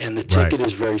 And the ticket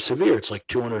is very severe. It's like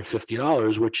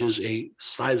 $250, which is a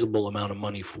sizable amount of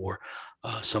money for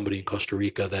somebody in Costa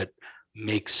Rica that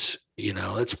makes,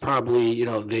 it's probably,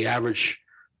 the average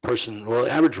person, well,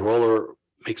 the average roller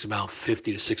makes about $50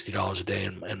 to $60 a day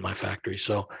in my factory.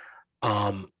 So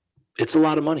it's a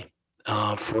lot of money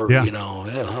for,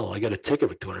 hell, I got a ticket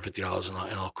for $250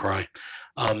 and I'll cry.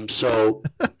 So,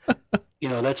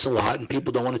 that's a lot, and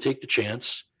people don't want to take the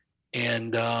chance,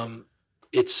 and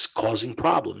it's causing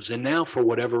problems. And now, for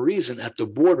whatever reason, at the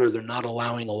border, they're not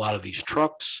allowing a lot of these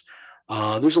trucks.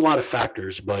 There's a lot of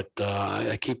factors, but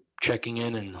I keep checking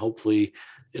in, and hopefully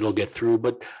it'll get through.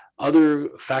 But other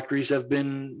factories have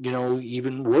been,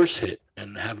 even worse hit,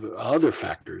 and have other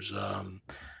factors.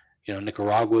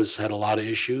 Nicaragua's had a lot of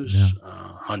issues.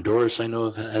 Honduras, I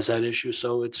know, has had issues.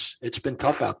 So it's been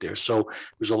tough out there. So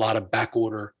there's a lot of back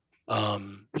order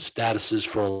statuses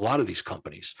for a lot of these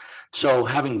companies. So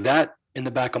having that in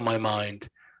the back of my mind,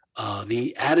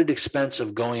 the added expense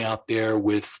of going out there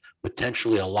with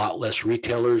potentially a lot less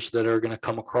retailers that are going to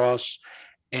come across.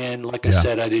 And like I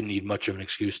said, I didn't need much of an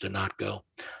excuse to not go.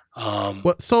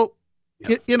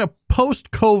 In a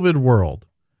post-COVID world,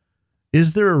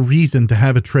 is there a reason to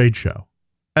have a trade show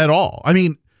at all? I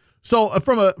mean, so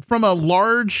from a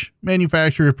large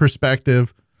manufacturer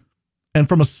perspective, and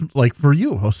from for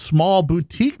you, a small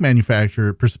boutique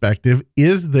manufacturer perspective,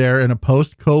 is there in a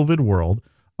post-COVID world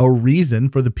a reason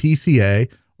for the PCA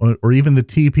or even the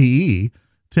TPE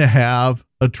to have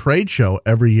a trade show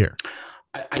every year?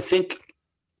 I think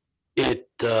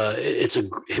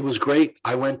it was great.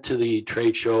 I went to the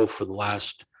trade show for the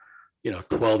last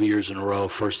 12 years in a row,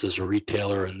 first as a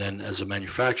retailer and then as a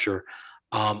manufacturer.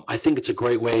 I think it's a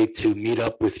great way to meet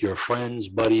up with your friends,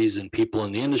 buddies, and people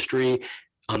in the industry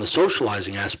on the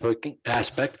socializing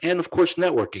aspect, and of course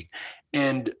networking.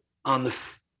 And on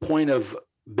the point of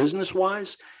business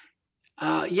wise,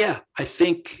 I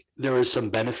think there is some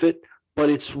benefit, but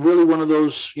it's really one of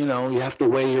those, you have to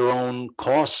weigh your own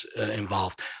costs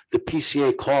involved. The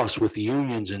PCA costs with the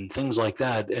unions and things like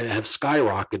that have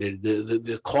skyrocketed.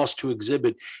 The cost to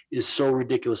exhibit is so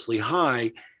ridiculously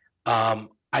high.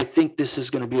 I think this is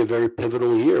going to be a very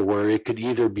pivotal year where it could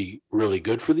either be really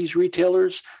good for these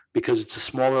retailers because it's a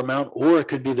smaller amount, or it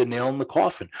could be the nail in the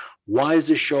coffin. Why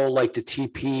is a show like the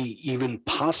TP even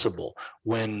possible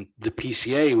when the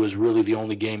PCA was really the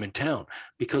only game in town?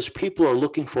 Because people are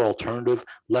looking for alternative,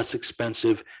 less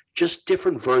expensive, just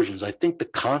different versions. I think the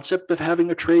concept of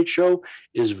having a trade show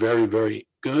is very, very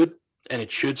good, and it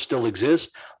should still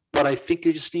exist. But I think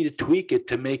you just need to tweak it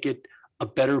to make it a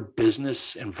better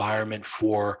business environment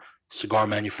for cigar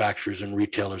manufacturers and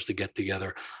retailers to get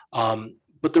together.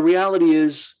 But the reality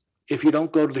is, if you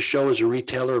don't go to the show as a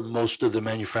retailer, most of the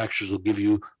manufacturers will give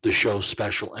you the show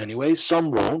special anyway.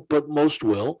 Some won't, but most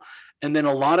will. And then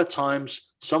a lot of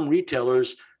times, some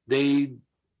retailers, they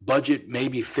budget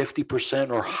maybe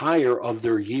 50% or higher of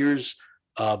their year's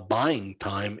buying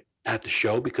time at the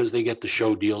show because they get the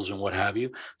show deals and what have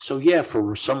you. So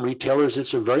for some retailers,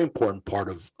 it's a very important part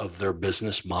of their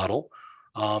business model.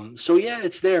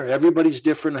 It's there. Everybody's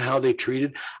different in how they treat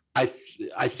it. I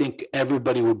think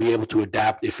everybody would be able to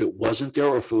adapt if it wasn't there,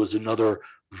 or if it was another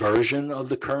version of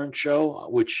the current show,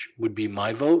 which would be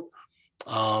my vote.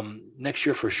 Next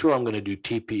year, for sure, I'm going to do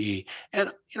TPE,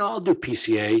 and I'll do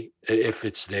PCA if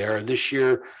it's there. This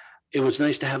year, it was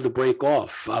nice to have the break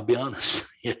off. I'll be honest.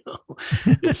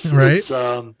 It's right.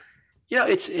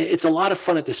 It's a lot of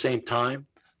fun at the same time,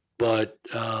 but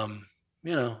I'm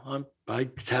I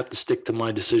have to stick to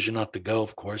my decision not to go,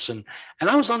 of course. And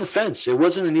I was on the fence. It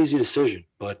wasn't an easy decision,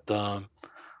 but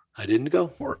I didn't go.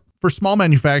 For small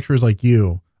manufacturers like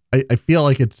you, I feel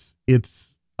like it's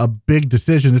a big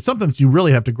decision. It's something that you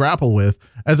really have to grapple with,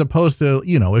 as opposed to,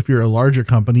 if you're a larger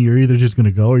company, you're either just going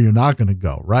to go or you're not going to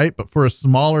go, right? But for a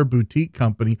smaller boutique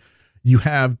company, you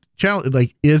have challenge.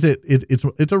 Like,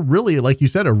 it's a really, like you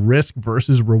said, a risk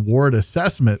versus reward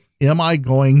assessment. Am I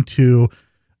going to,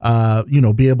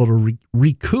 be able to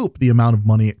recoup the amount of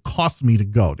money it costs me to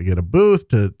go, to get a booth,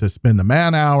 to spend the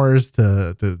man hours,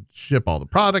 to ship all the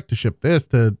product, to ship this,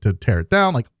 to tear it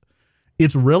down. Like,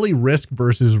 it's really risk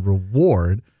versus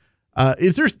reward.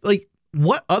 Is there, like,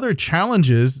 what other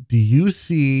challenges do you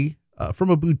see from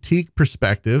a boutique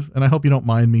perspective? And I hope you don't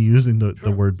mind me using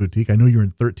the word boutique. I know you're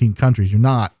in 13 countries. You're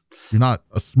not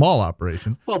a small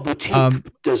operation. Well, boutique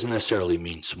doesn't necessarily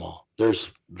mean small.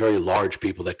 There's very large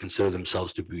people that consider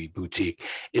themselves to be boutique.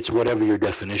 It's whatever your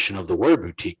definition of the word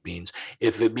boutique means.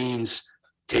 If it means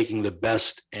taking the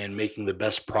best and making the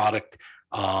best product,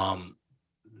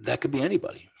 that could be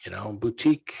anybody.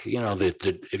 Boutique.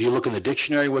 If you look in the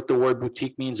dictionary, what the word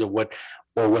boutique means, or what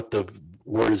the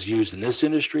word is used in this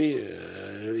industry,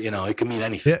 it can mean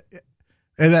anything.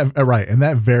 And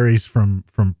that varies from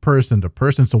person to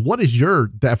person. So what is your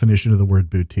definition of the word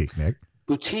boutique, Nick?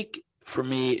 Boutique for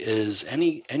me is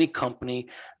any company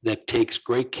that takes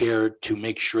great care to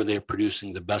make sure they're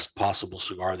producing the best possible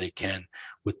cigar they can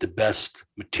with the best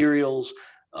materials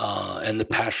and the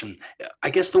passion. I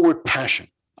guess the word passion,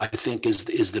 I think,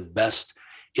 is the best.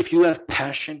 If you have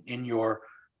passion in your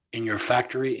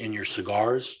factory, in your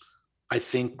cigars, I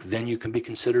think then you can be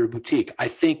considered a boutique. I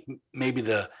think maybe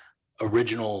the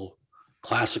original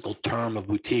classical term of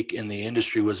boutique in the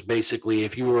industry was basically,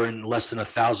 if you were in less than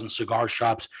 1,000 cigar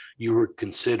shops, you were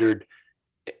considered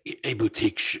a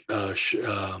boutique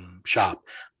shop.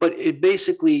 But it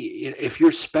basically, if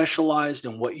you're specialized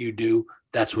in what you do,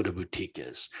 that's what a boutique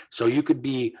is. So you could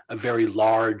be a very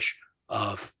large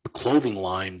clothing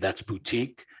line that's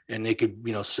boutique, and they could,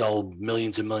 sell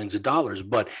millions and millions of dollars.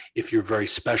 But if you're very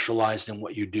specialized in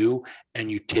what you do, and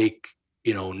you take,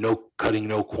 no cutting,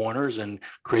 no corners, and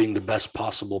creating the best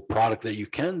possible product that you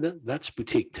can, that's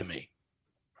boutique to me.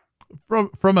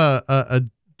 From a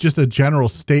just a general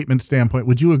statement standpoint,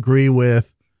 would you agree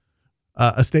with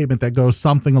a statement that goes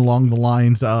something along the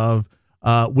lines of,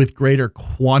 with greater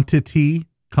quantity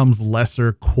comes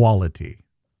lesser quality?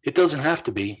 It doesn't have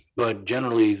to be, but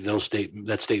generally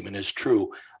that statement is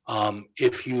true.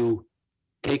 If you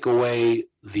take away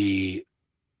the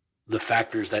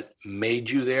factors that made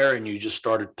you there, and you just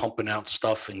started pumping out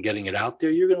stuff and getting it out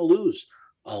there, you're going to lose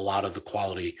a lot of the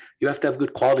quality. You have to have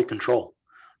good quality control.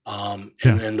 And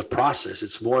then the process,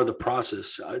 it's more of the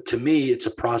process. To me, it's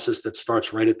a process that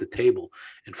starts right at the table.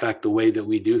 In fact, the way that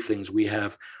we do things, we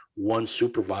have one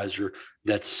supervisor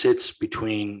that sits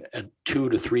between 2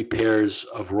 to 3 pairs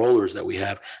of rollers that we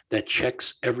have, that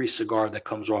checks every cigar that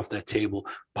comes off that table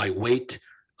by weight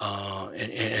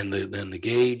and the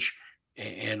gauge,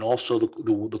 and also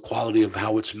the quality of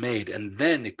how it's made. And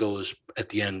then it goes at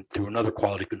the end through another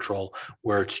quality control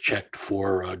where it's checked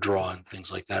for draw and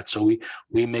things like that. So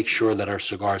we make sure that our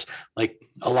cigars, like,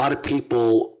 a lot of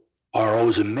people are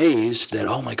always amazed that,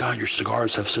 oh my God, your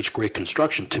cigars have such great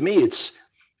construction. To me,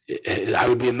 I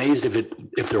would be amazed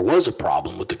if there was a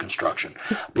problem with the construction,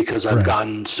 because I've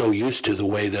gotten so used to the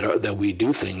way that we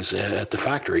do things at the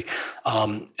factory.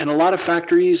 And a lot of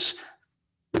factories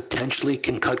potentially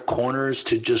can cut corners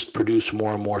to just produce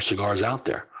more and more cigars out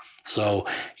there. So,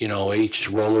 each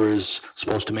roller is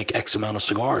supposed to make X amount of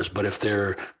cigars, but if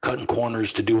they're cutting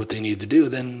corners to do what they need to do,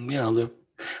 then,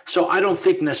 so I don't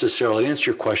think necessarily, to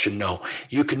answer your question, no,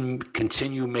 you can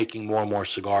continue making more and more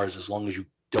cigars as long as you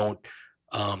don't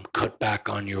cut back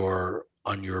on your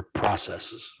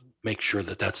processes. Make sure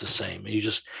that that's the same. You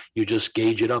just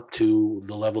gauge it up to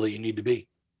the level that you need to be.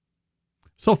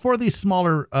 So for these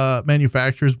smaller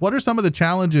manufacturers, what are some of the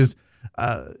challenges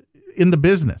in the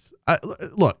business?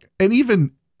 Look, and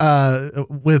even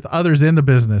with others in the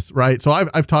business, right? So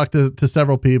I've talked to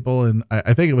several people, and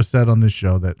I think it was said on this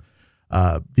show that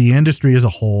the industry as a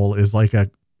whole is like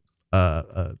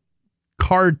a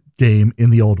card game in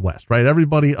the Old West, right?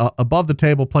 Everybody above the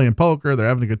table playing poker, they're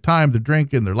having a good time, they're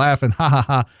drinking, they're laughing, ha ha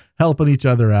ha, helping each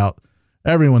other out.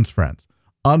 Everyone's friends.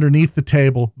 Underneath the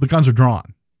table, the guns are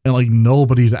drawn, and like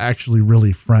nobody's actually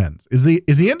really friends. Is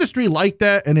the industry like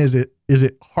that? And is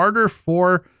it harder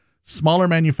for smaller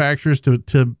manufacturers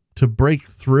to break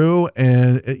through?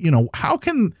 And how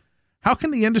can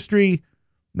the industry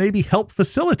maybe help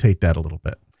facilitate that a little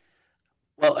bit?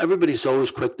 Well, everybody's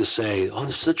always quick to say, oh,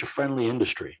 this is such a friendly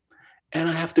industry. And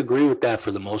I have to agree with that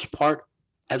for the most part,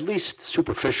 at least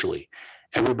superficially.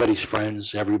 Everybody's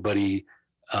friends, everybody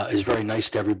is very nice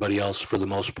to everybody else for the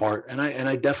most part. And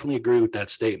I definitely agree with that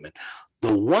statement.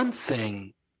 The one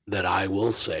thing that I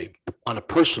will say on a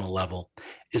personal level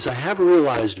is I have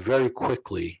realized very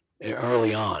quickly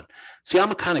early on. See,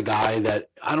 I'm a kind of guy that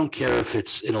I don't care if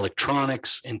it's in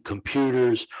electronics, in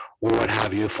computers, or what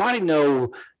have you. If I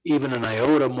know even an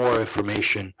iota more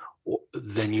information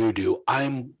than you do,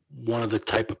 I'm one of the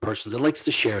type of persons that likes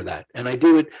to share that. And I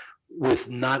do it with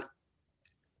not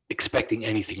expecting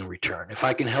anything in return. If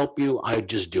I can help you, I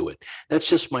just do it. That's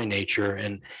just my nature.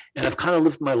 And I've kind of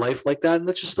lived my life like that. And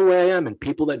that's just the way I am. And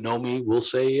people that know me will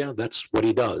say, yeah, that's what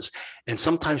he does. And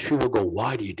sometimes people go,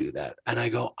 why do you do that? And I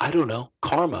go, I don't know.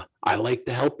 Karma. I like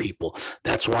to help people.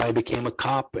 That's why I became a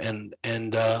cop. And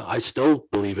I still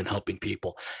believe in helping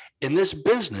people in this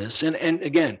business. And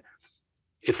again,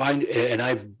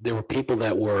 there were people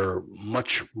that were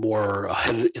much more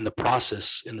ahead in the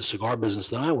process in the cigar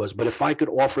business than I was, but if I could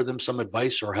offer them some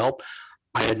advice or help,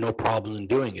 I had no problem in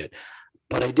doing it.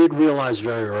 But I did realize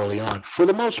very early on, for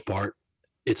the most part,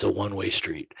 it's a one-way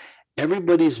street.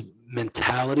 Everybody's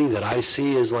mentality that I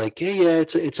see is like, hey, yeah,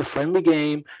 it's a friendly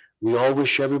game. We all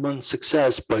wish everyone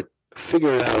success, but figure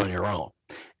it out on your own.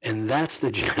 And that's the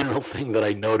general thing that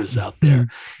I notice out there.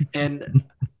 And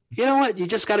you know what? You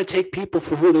just got to take people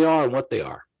for who they are and what they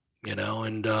are, and,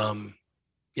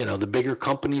 the bigger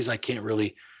companies, I can't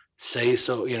really say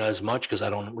so, as much because I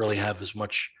don't really have as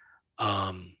much,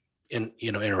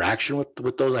 interaction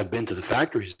with those. I've been to the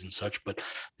factories and such, but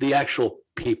the actual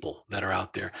people that are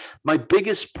out there, my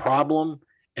biggest problem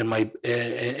and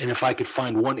if I could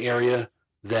find one area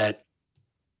that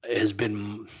has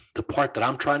been the part that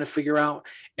I'm trying to figure out.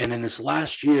 And in this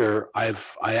last year, I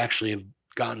actually have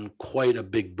gotten quite a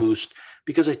big boost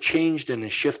because I changed and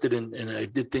shifted and I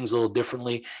did things a little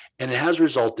differently. And it has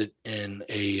resulted in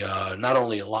not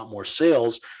only a lot more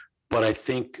sales, but I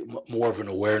think more of an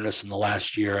awareness in the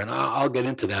last year. And I'll get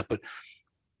into that. But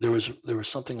there was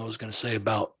something I was going to say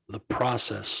about the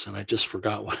process, and I just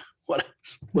forgot what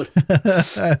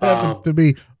that happens to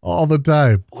me all the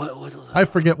time. I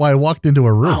forget why I walked into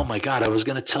a room. Oh my God. I was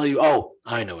going to tell you. Oh,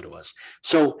 I know what it was.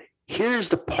 So here's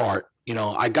the part,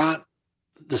 I got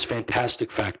this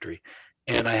fantastic factory,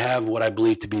 and I have what I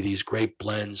believe to be these great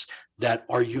blends that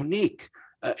are unique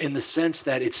in the sense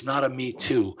that it's not a me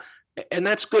too, and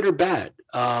that's good or bad.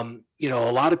 A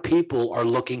lot of people are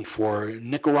looking for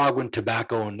Nicaraguan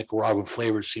tobacco, and Nicaraguan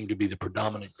flavors seem to be the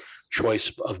predominant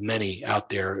choice of many out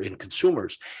there in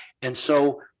consumers. And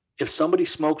so if somebody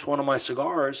smokes one of my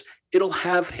cigars, it'll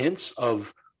have hints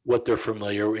of what they're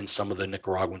familiar in some of the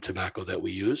Nicaraguan tobacco that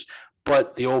we use,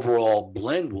 but the overall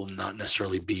blend will not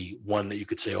necessarily be one that you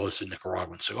could say, oh, it's a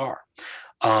Nicaraguan cigar.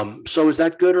 So is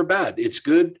that good or bad? It's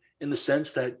good in the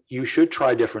sense that you should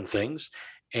try different things.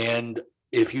 And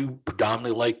if you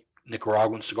predominantly like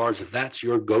Nicaraguan cigars, if that's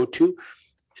your go-to,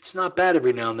 it's not bad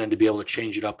every now and then to be able to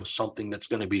change it up with something that's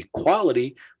going to be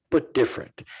quality, but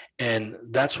different. And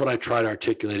that's what I try to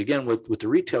articulate again with the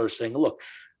retailers saying, look,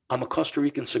 I'm a Costa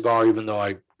Rican cigar, even though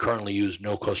I currently use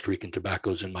no Costa Rican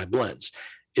tobaccos in my blends.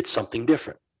 It's something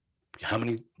different. How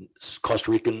many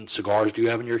Costa Rican cigars do you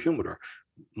have in your humidor?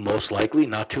 Most likely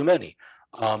not too many.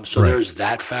 So there's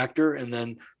that factor. And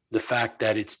then the fact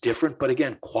that it's different, but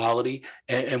again, quality.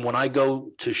 And when I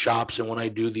go to shops and when I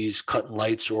do these cut and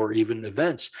lights or even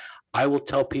events, I will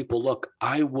tell people, look,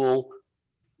 I will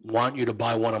want you to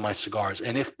buy one of my cigars.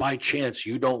 And if by chance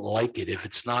you don't like it, if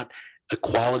it's not a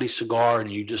quality cigar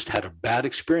and you just had a bad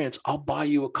experience, I'll buy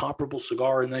you a comparable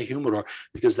cigar in that humidor,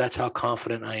 because that's how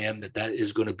confident I am that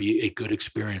is going to be a good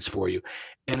experience for you.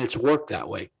 And it's worked that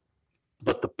way.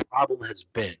 But the problem has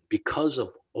been because of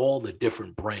all the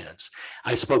different brands.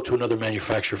 I spoke to another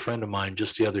manufacturer friend of mine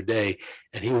just the other day,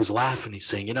 and he was laughing. He's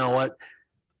saying, you know what?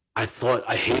 I thought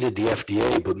I hated the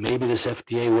FDA, but maybe this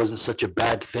FDA wasn't such a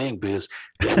bad thing because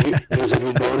have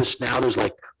you noticed now there's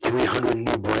like 300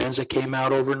 new brands that came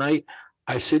out overnight?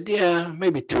 I said, yeah,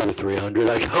 maybe 200 or 300.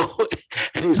 I go,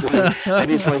 and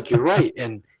he's like, you're right.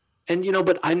 And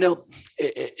but I know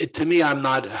to me, I'm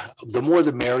not, the more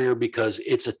the merrier, because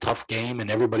it's a tough game and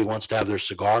everybody wants to have their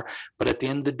cigar. But at the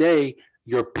end of the day,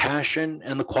 your passion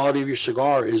and the quality of your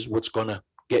cigar is what's going to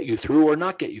get you through or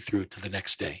not get you through to the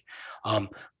next day.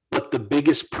 But the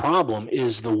biggest problem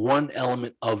is the one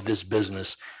element of this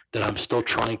business that I'm still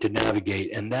trying to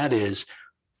navigate. And that is,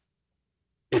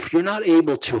 if you're not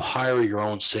able to hire your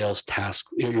own sales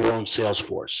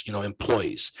force,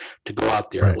 employees to go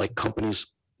out there, like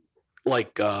companies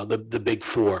like the big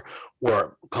four,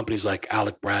 or companies like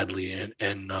Alec Bradley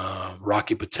and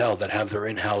Rocky Patel that have their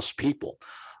in-house people.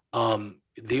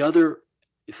 The other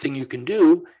thing you can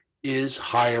do is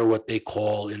hire what they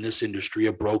call in this industry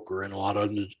a broker. And a lot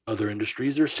of other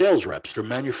industries, they're sales reps, they're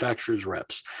manufacturers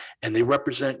reps, and they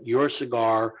represent your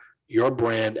cigar, your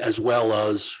brand, as well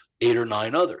as 8 or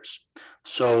 9 others.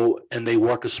 So, and they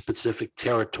work a specific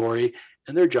territory,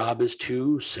 and their job is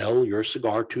to sell your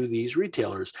cigar to these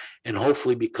retailers. And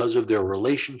hopefully, because of their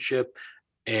relationship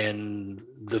and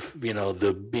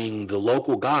the being the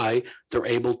local guy, they're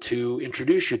able to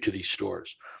introduce you to these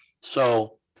stores.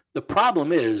 So the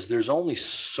problem is there's only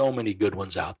so many good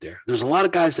ones out there. There's a lot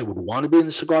of guys that would want to be in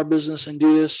the cigar business and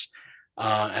do this.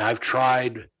 And I've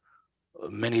tried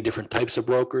many different types of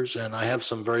brokers, and I have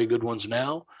some very good ones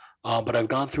now. But I've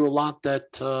gone through a lot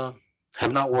that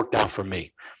have not worked out for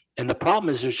me. And the problem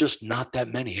is there's just not that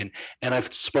many. And I've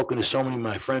spoken to so many of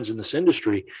my friends in this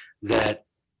industry that,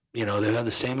 they have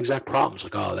the same exact problems.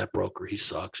 Like, oh, that broker, he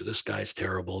sucks. Or this guy's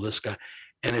terrible. This guy.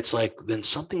 And it's like, then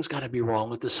something's got to be wrong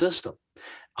with the system.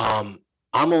 I'm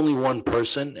only one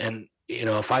person. And,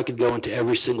 if I could go into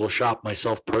every single shop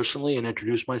myself personally and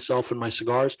introduce myself and my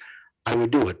cigars, I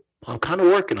would do it. I'm kind of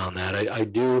working on that. I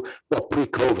do, well,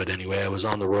 pre-COVID anyway. I was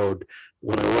on the road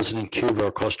when I wasn't in Cuba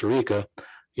or Costa Rica.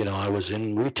 I was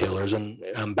in retailers, and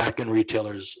I'm back in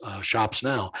retailers' shops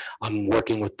now. I'm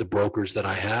working with the brokers that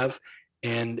I have,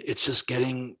 and it's just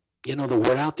getting, the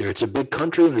word out there. It's a big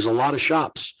country, and there's a lot of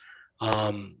shops.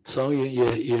 So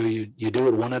you do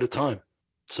it one at a time.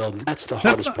 So that's the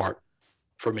hardest part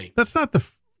for me. That's not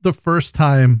the first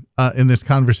time in this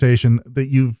conversation that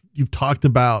you've talked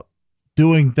about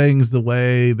doing things the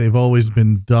way they've always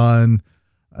been done.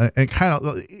 And kind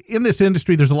of in this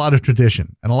industry, there's a lot of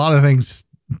tradition, and a lot of things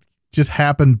just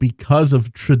happen because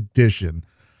of tradition.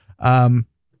 How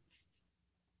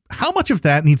much of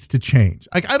that needs to change?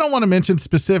 I don't want to mention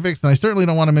specifics, and I certainly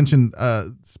don't want to mention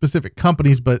specific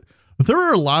companies, but there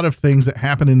are a lot of things that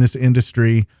happen in this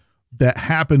industry that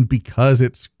happen because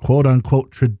it's quote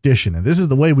unquote tradition. And this is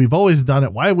the way we've always done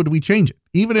it. Why would we change it?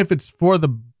 Even if it's for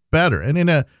the better. And in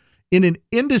an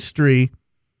industry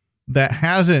that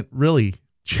hasn't really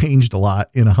changed a lot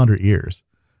in 100 years,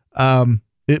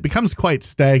 it becomes quite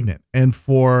stagnant. And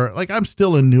I'm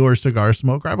still a newer cigar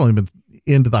smoker. I've only been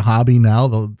into the hobby now,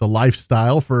 the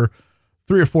lifestyle, for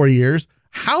 3 or 4 years.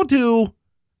 How do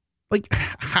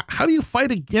you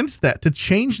fight against that to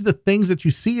change the things that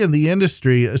you see in the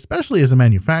industry, especially as a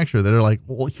manufacturer, that are like,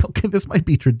 well, okay, this might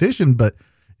be tradition, but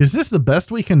is this the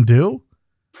best we can do?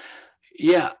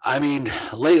 Yeah. I mean,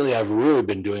 lately I've really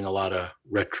been doing a lot of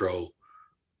retro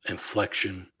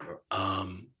inflection,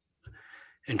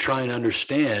 and trying to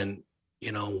understand,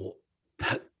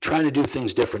 trying to do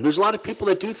things different. There's a lot of people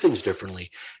that do things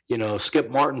differently. Skip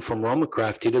Martin from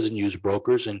Romacraft, he doesn't use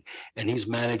brokers, and he's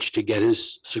managed to get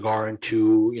his cigar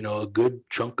into, a good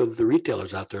chunk of the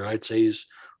retailers out there. I'd say he's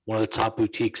one of the top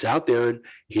boutiques out there, and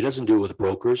he doesn't do it with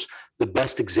brokers. The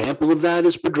best example of that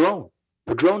is Padron.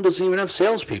 Padron doesn't even have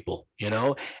salespeople,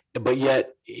 but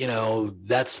yet,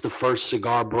 that's the first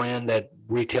cigar brand that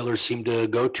retailers seem to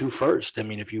go to first. I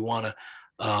mean, if you want to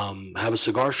have a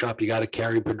cigar shop, you got to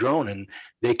carry Padron, and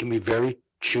they can be very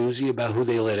choosy about who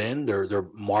they let in. Their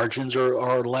margins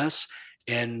are less,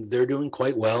 and they're doing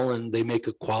quite well, and they make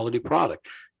a quality product.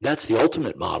 That's the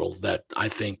ultimate model that I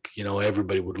think,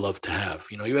 everybody would love to have.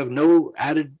 You have no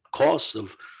added costs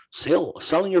of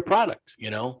selling your product,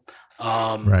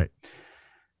 Right.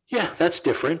 Yeah, that's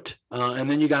different. And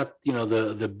then you got,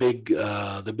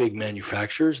 the big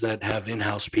manufacturers that have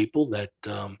in-house people that,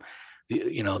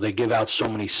 they give out so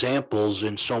many samples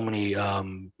and so many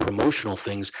promotional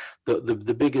things.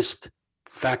 The biggest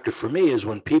factor for me is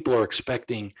when people are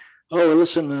expecting, oh,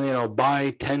 listen,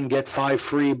 buy 10, get 5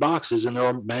 free boxes. And there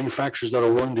are manufacturers that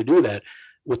are willing to do that.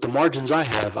 With the margins I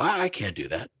have, I can't do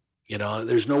that.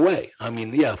 There's no way. I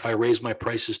mean, yeah, if I raise my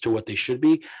prices to what they should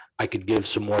be, I could give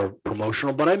some more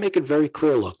promotional, but I make it very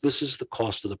clear. Look, this is the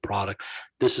cost of the product.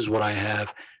 This is what I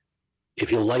have.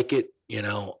 If you like it,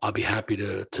 I'll be happy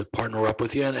to partner up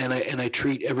with you. And I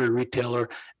treat every retailer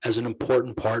as an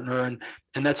important partner. And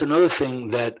that's another thing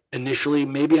that initially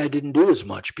maybe I didn't do as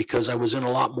much, because I was in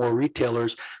a lot more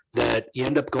retailers that you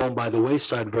end up going by the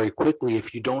wayside very quickly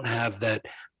if you don't have that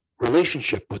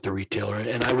relationship with the retailer.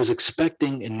 And I was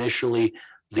expecting initially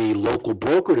the local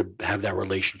broker to have that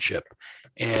relationship,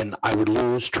 and I would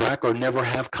lose track or never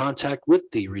have contact with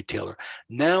the retailer.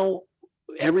 Now,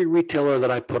 every retailer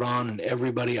that I put on and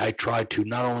everybody, I try to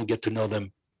not only get to know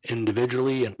them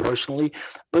individually and personally,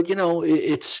 but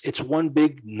it's one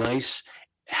big, nice,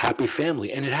 happy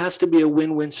family. And it has to be a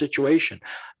win-win situation.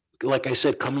 Like I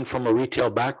said, coming from a retail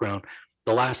background,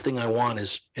 the last thing I want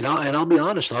is, and I'll be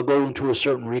honest, I'll go into a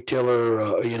certain retailer,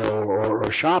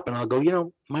 or shop, and I'll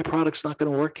go, my product's not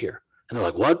going to work here. And they're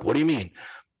like, what? What do you mean?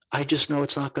 I just know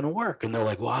it's not going to work. And they're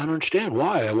like, well, I don't understand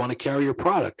why. I want to carry your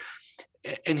product.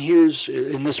 And here's,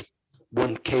 in this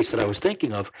one case that I was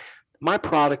thinking of, my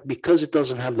product, because it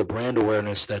doesn't have the brand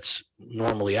awareness that's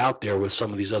normally out there with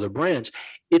some of these other brands,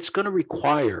 it's going to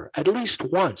require at least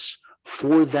once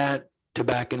for that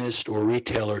tobacconist or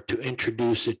retailer to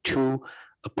introduce it to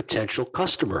a potential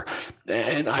customer.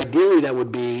 And ideally that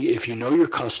would be if you know your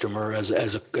customer as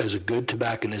a good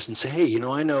tobacconist and say, hey,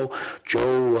 I know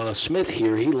Joe Smith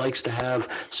here, he likes to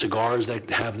have cigars that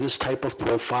have this type of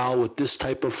profile with this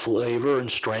type of flavor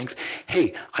and strength.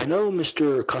 Hey, I know,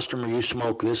 Mr. Customer, you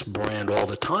smoke this brand all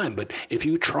the time, but if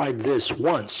you tried this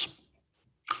once,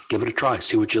 give it a try,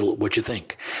 see what you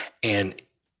think. And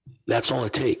that's all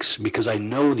it takes, because I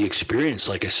know the experience,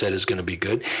 like I said, is going to be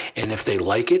good. And if they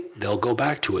like it, they'll go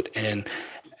back to it. And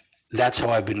that's how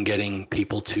I've been getting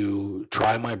people to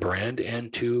try my brand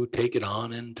and to take it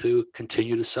on and to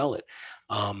continue to sell it.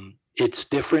 It's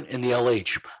different in the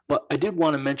LH. But I did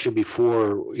want to mention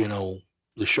before,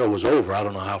 the show was over, I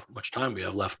don't know how much time we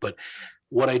have left, but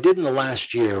what I did in the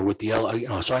last year with the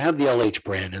so I have the LH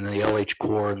brand and the LH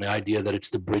core and the idea that it's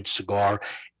the bridge cigar.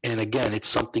 And again, it's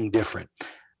something different.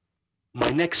 My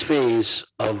next phase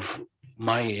of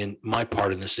my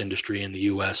part in this industry in the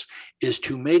US is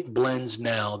to make blends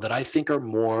now that I think are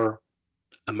more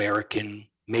American,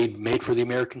 made for the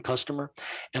American customer.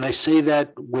 And I say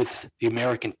that with the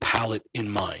American palate in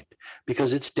mind,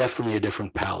 because it's definitely a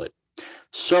different palate.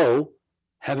 So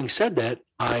having said that,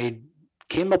 I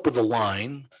came up with a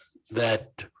line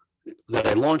that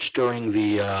I launched during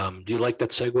the. Do you like that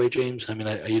segue, James? I mean,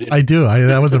 you didn't. I do.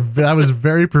 That was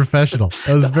very professional.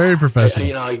 That was very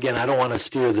professional. Again, I don't want to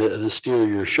steer steer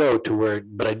your show to where,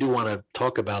 but I do want to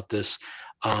talk about this.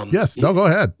 Yes. No, go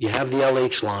ahead. You have the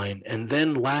LH line, and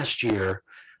then last year,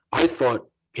 I thought,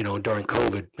 during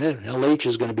COVID, LH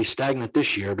is going to be stagnant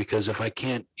this year, because if I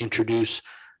can't introduce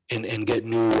and get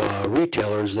new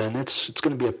retailers, then it's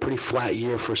going to be a pretty flat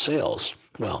year for sales.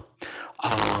 Well.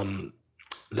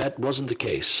 That wasn't the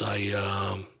case.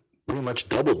 I pretty much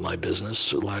doubled my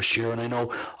business last year, and I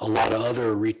know a lot of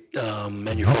other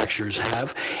manufacturers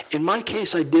have. In my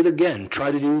case, I did again try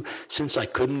to do, since I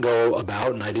couldn't go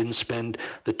about and I didn't spend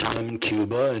the time in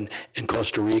Cuba and in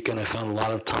Costa Rica, and I found a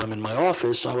lot of time in my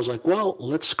office, I was like, well,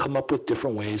 let's come up with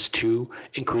different ways to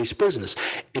increase business.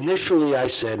 Initially, I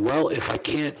said, well, if I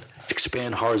can't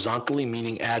expand horizontally,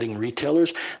 meaning adding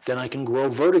retailers, then I can grow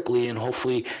vertically and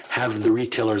hopefully have the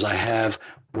retailers I have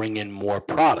bring in more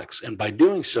products. And by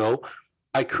doing so,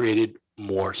 I created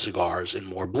more cigars and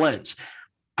more blends.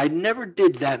 I never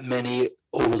did that many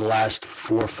over the last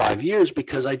 4 or 5 years,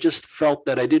 because I just felt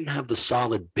that I didn't have the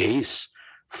solid base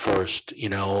first. I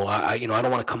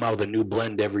don't want to come out with a new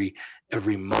blend every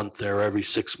month or every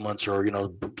 6 months, or,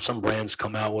 some brands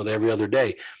come out with every other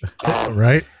day.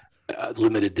 Right.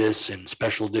 Limited this and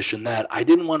special edition that. I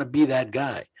didn't want to be that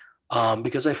guy,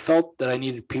 because I felt that I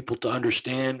needed people to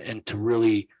understand and to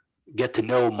really get to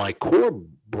know my core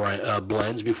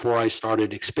blends before I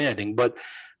started expanding. But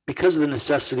because of the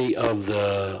necessity of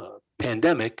the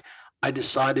pandemic, I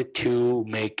decided to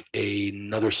make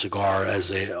another cigar as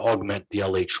augment the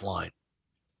LH line.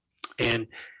 And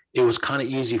it was kind of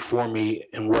easy for me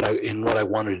in what I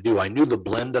wanted to do. I knew the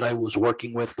blend that I was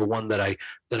working with, the one that I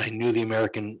knew the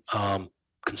American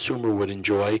consumer would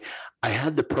enjoy. I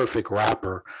had the perfect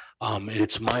wrapper. And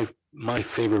it's my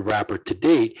favorite wrapper to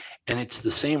date, and it's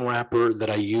the same wrapper that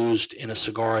I used in a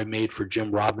cigar I made for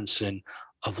Jim Robinson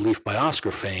of Leaf by Oscar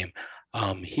fame.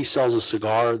 He sells a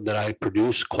cigar that I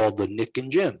produce called the Nick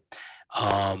and Jim.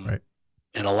 Right.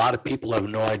 And a lot of people have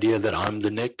no idea that I'm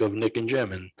the Nick of Nick and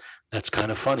Jim, and that's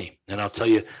kind of funny. And I'll tell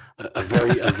you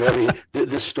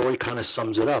this story kind of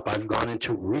sums it up. I've gone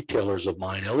into retailers of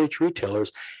mine, LH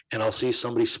retailers, and I'll see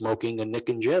somebody smoking a Nick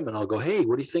and Jim, and I'll go, hey,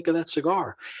 what do you think of that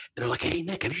cigar? And they're like, hey,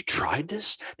 Nick, have you tried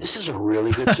this? This is a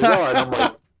really good cigar. And I'm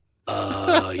like,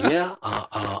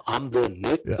 I'm the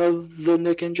Nick of the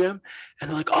Nick and Jim. And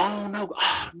they're like,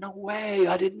 no way.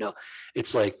 I didn't know.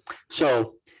 It's like,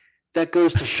 so that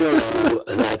goes to show you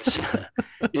that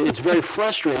it's very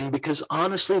frustrating, because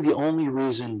honestly, the only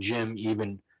reason Jim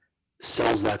even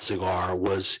sells that cigar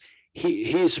was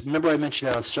he's remember I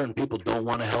mentioned how certain people don't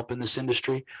want to help in this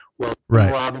industry. Well, right.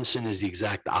 Jim Robinson is the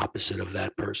exact opposite of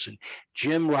that person.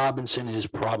 Jim Robinson is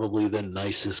probably the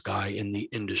nicest guy in the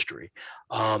industry.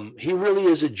 He really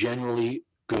is a genuinely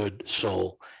good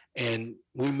soul. And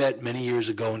we met many years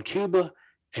ago in Cuba,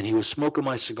 and he was smoking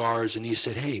my cigars, and he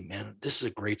said, "Hey man, this is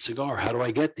a great cigar. How do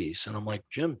I get these?" And I'm like,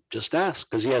 "Jim, just ask,"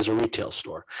 because he has a retail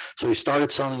store. So he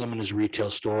started selling them in his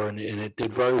retail store, and it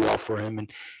did very well for him.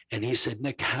 And he said,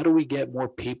 "Nick, how do we get more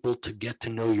people to get to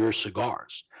know your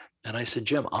cigars?" And I said,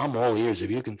 "Jim, I'm all ears.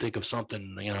 If you can think of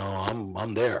something,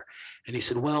 I'm there." And he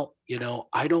said, "Well,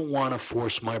 I don't want to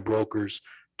force my brokers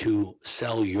to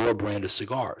sell your brand of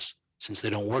cigars since they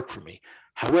don't work for me.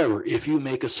 However, if you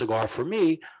make a cigar for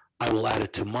me, I will add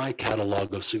it to my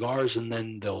catalog of cigars, and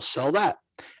then they'll sell that.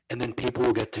 And then people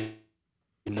will get to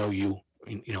know you.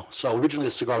 So originally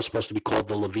the cigar was supposed to be called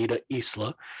the La Vida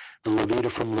Isla, the La Vida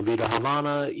from La Vida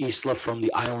Havana, Isla from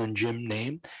the Island Jim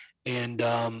name. And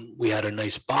we had a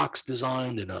nice box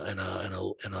designed and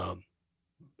a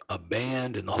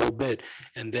band and the whole bit.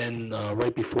 And then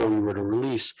right before we were to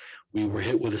release, we were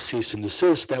hit with a cease and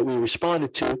desist that we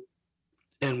responded to.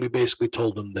 And we basically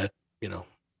told them that,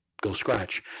 go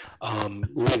scratch,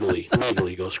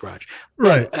 legally go scratch.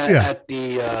 Right. At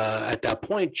that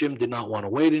point, Jim did not want to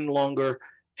wait any longer.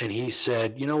 And he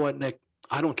said, "You know what, Nick,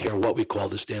 I don't care what we call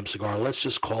this damn cigar. Let's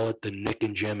just call it the Nick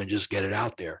and Jim and just get it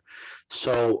out there."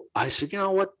 So I said, "You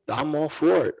know what? I'm all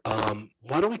for it.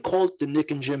 Why don't we call it the Nick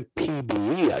and Jim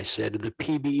PBE?" I said, the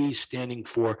PBE standing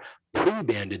for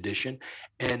pre-band edition.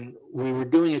 And we were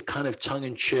doing it kind of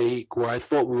tongue-in-cheek, where I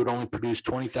thought we would only produce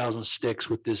 20,000 sticks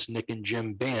with this Nick and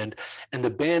Jim band. And the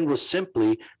band was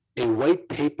simply a white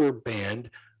paper band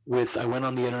with, I went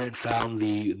on the internet and found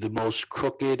the most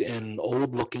crooked and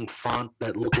old-looking font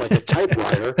that looked like a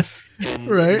typewriter and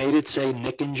made it say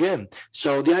Nick and Jim.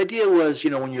 So the idea was,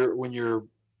 when you're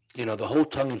the whole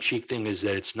tongue-in-cheek thing is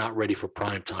that it's not ready for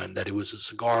prime time, that it was a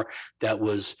cigar that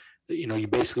was, you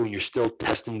basically, when you're still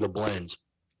testing the blends,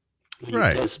 when you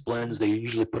test blends, they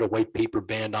usually put a white paper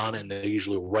band on it, and they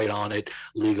usually write on it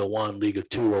Liga 1, Liga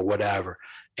 2, or whatever.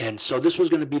 And so this was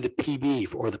going to be the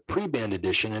PB or the pre-band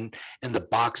edition. And the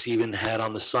box even had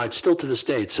on the side, still to this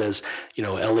day, it says,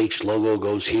 LH logo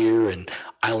goes here and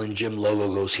Island Jim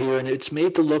logo goes here. And it's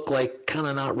made to look like kind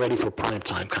of not ready for prime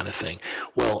time kind of thing.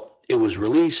 Well, it was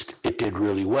released. It did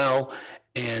really well.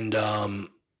 And,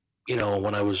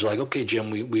 when I was like, "Okay,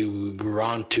 Jim, we were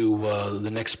on to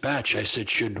the next batch," I said,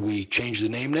 "Should we change the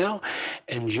name now?"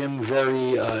 And Jim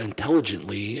very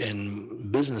intelligently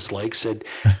and businesslike said,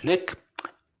 "Nick,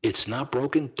 it's not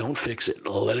broken. Don't fix it.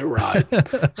 Let it ride."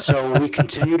 So we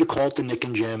continue to call it the Nick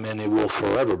and Jim, and it will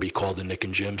forever be called the Nick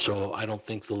and Jim. So I don't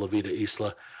think the La Vida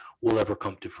Isla will ever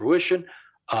come to fruition,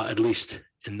 at least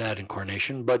in that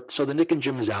incarnation. But so the Nick and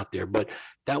Jim is out there. But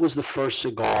that was the first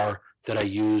cigar that I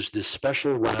used, this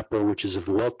special wrapper, which is a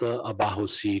Vuelta Abajo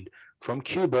seed from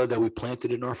Cuba that we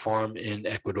planted in our farm in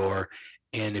Ecuador.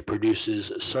 And it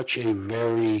produces such a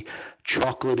very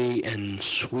chocolatey and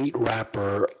sweet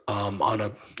wrapper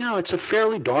it's a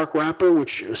fairly dark wrapper,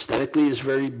 which aesthetically is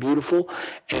very beautiful.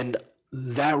 And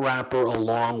that wrapper,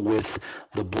 along with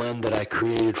the blend that I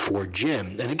created for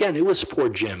Jim, and again, it was for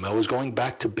Jim. I was going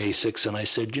back to basics, and I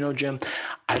said, Jim,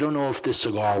 I don't know if this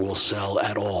cigar will sell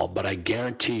at all, but I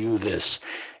guarantee you this,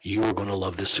 you are going to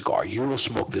love this cigar. You will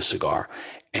smoke this cigar.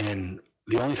 And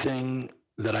the only thing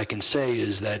that I can say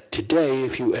is that today,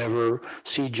 if you ever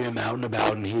see Jim out and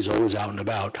about, and he's always out and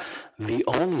about, the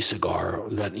only cigar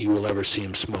that you will ever see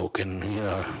him smoke, and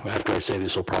after I say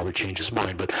this, he'll probably change his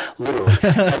mind, but literally,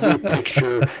 every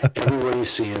picture, everywhere you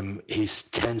see him, he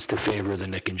tends to favor the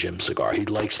Nick and Jim cigar. He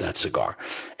likes that cigar.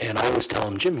 And I always tell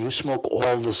him, "Jim, you smoke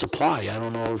all the supply. I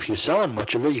don't know if you're selling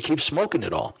much of it. You keep smoking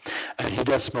it all." And he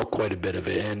does smoke quite a bit of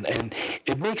it. And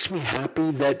it makes me happy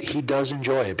that he does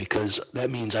enjoy it, because that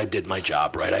means I did my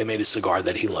job, right? I made a cigar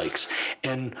that he likes,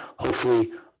 and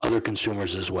hopefully other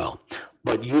consumers as well.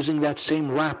 But using that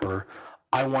same wrapper,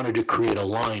 I wanted to create a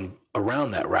line around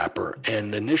that wrapper.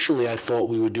 And initially I thought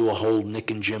we would do a whole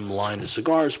Nick and Jim line of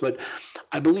cigars, but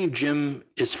I believe Jim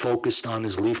is focused on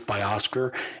his Leaf by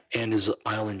Oscar and his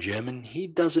Island Jim, and he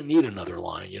doesn't need another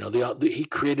line. He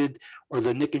created, or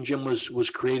the Nick and Jim was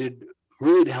created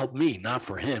really to help me, not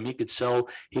for him. He could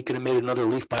have made another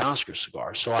Leaf by Oscar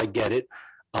cigar. So I get it.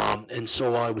 And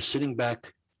so I was sitting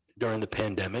back during the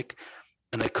pandemic,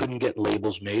 and I couldn't get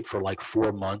labels made for like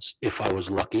 4 months if I was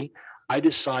lucky. I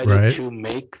decided to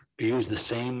use the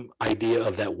same idea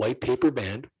of that white paper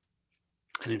band,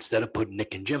 and instead of putting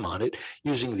Nick and Jim on it,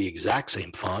 using the exact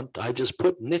same font, I just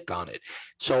put Nick on it.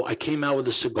 So I came out with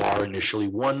a cigar initially,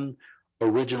 one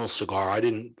original cigar. I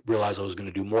didn't realize I was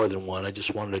going to do more than one. I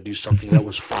just wanted to do something that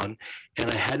was fun,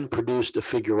 and I hadn't produced a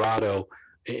Figurado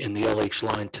in the LH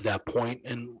line to that point.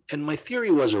 And my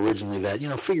theory was originally that,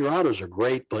 Figurados are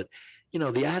great, but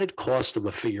the added cost of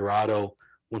a Figurado,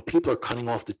 when people are cutting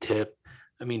off the tip,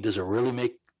 does it really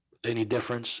make any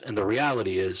difference? And the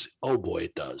reality is, oh boy,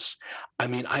 it does. I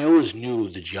mean, I always knew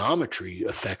the geometry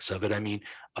effects of it. I mean,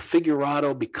 a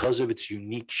figurado, because of its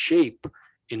unique shape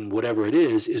in whatever it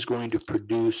is going to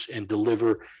produce and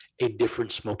deliver a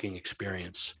different smoking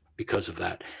experience because of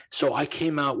that. So I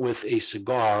came out with a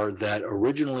cigar that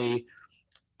originally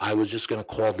I was just going to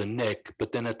call the Nick,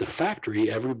 but then at the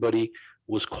factory, everybody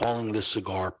was calling this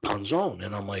cigar Panzon.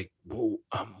 And I'm like, well,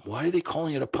 why are they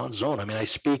calling it a Panzon? I mean, I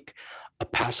speak a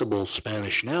passable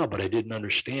Spanish now, but I didn't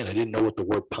understand. I didn't know what the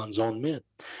word Panzon meant.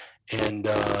 And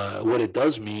what it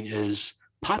does mean is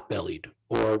pot-bellied,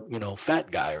 or, you know,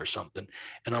 fat guy or something.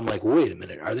 And I'm like, wait a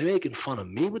minute, are they making fun of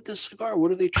me with this cigar?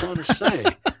 What are they trying to say?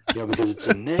 You know, because it's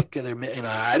a Nick, and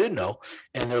I didn't know.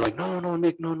 And they're like, no,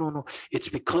 Nick, no. It's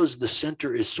because the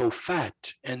center is so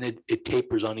fat and it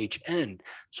tapers on each end.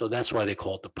 So that's why they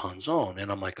call it the Panzon.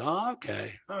 And I'm like, oh, okay.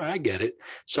 All right, I get it.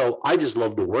 So I just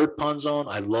love the word Panzon.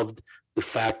 I loved the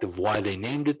fact of why they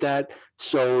named it that.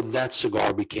 So that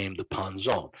cigar became the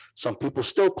Panzon. Some people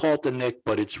still call it the Nick,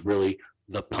 but it's really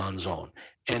the Panzon.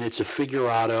 And it's a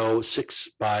figurado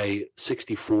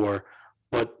 6x64,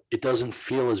 but it doesn't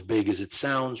feel as big as it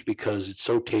sounds because it's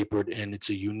so tapered and it's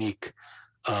a unique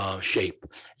shape.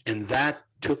 And that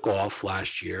took off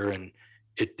last year, and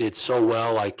it did so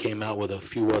well. I came out with a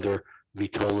few other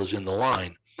Vitolas in the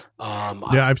line.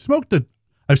 I've smoked the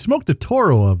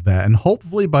Toro of that, and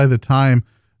hopefully by the time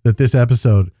that this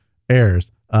episode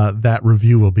airs, that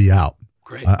review will be out.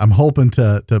 Great. I'm hoping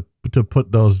to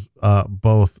put those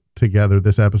both together,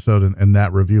 this episode and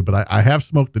that review. But I have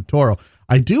smoked the Toro.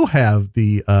 I do have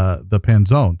the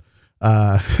Panzon.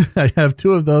 I have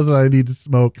two of those that I need to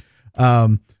smoke,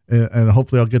 and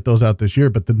hopefully I'll get those out this year.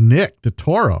 But the Nick, the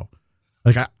Toro,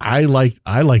 like I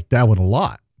like that one a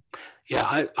lot.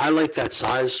 Yeah, I like that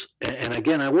size. And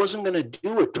again, I wasn't going to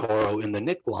do a Toro in the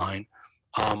Nick line.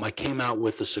 I came out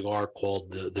with a cigar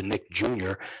called the Nick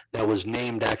Jr. that was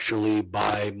named actually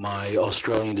by my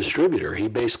Australian distributor. He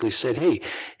basically said, hey,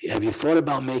 have you thought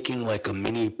about making like a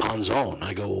mini Panzon?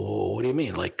 I go, well, what do you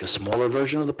mean? Like a smaller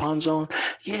version of the Panzon?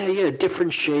 Yeah,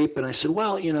 different shape. And I said,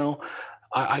 well, you know,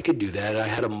 I could do that. I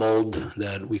had a mold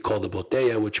that we call the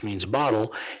botella, which means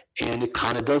bottle, and it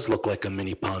kind of does look like a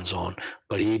mini Panzon,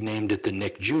 but he named it the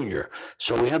Nick Jr.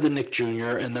 So we have the Nick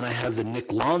Jr., and then I have the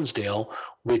Nick Lonsdale,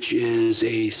 which is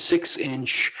a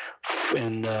 6-inch,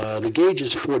 and the gauge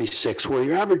is 46, where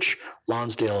your average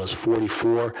Lonsdale is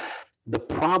 44. The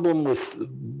problem with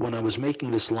when I was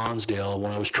making this Lonsdale,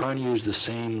 when I was trying to use the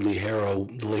same Ligero,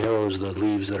 the Ligeros, the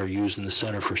leaves that are used in the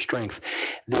center for strength,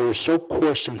 they were so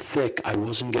coarse and thick, I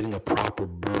wasn't getting a proper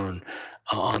burn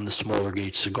on the smaller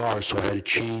gauge cigar. So I had to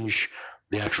change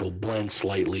the actual blend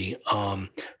slightly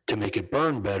to make it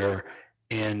burn better.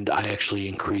 And I actually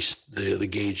increased the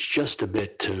gauge just a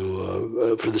bit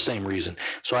to for the same reason.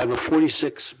 So I have a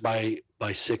 46 by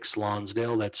 6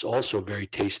 Lonsdale that's also very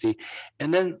tasty.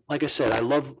 And then, like I said, I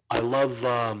love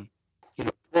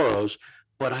Toros,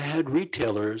 but I had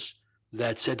retailers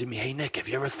that said to me, hey, Nick, have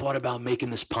you ever thought about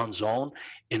making this Panzon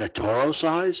in a Toro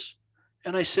size?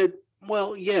 And I said,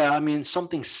 well, yeah, I mean,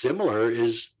 something similar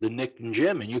is the Nick and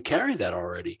Jim, and you carry that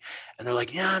already. And they're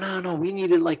like, yeah, no, we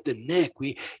need it like the Nick.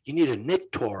 You need a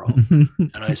Nick Toro.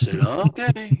 And I said,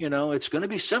 okay, you know, it's going to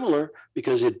be similar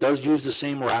because it does use the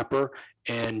same wrapper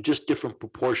and just different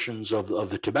proportions of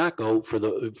the tobacco for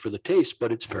the taste,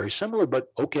 but it's very similar. But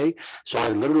okay, so I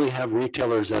literally have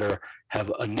retailers that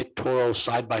have a Nick Toro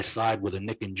side by side with a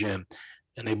Nick and Jim,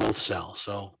 and they both sell.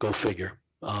 So go figure.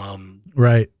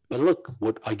 Right. But look,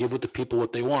 what I give with the people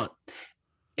what they want.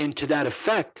 And to that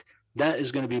effect, that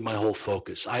is going to be my whole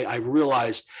focus. I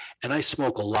realized, and I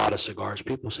smoke a lot of cigars.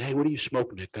 People say, hey, what do you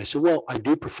smoke, Nick? I said, well, I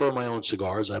do prefer my own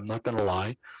cigars. I'm not going to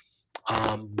lie.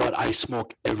 But I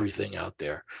smoke everything out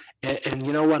there. And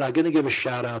you know what? I'm going to give a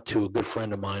shout out to a good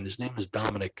friend of mine. His name is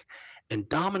Dominic. And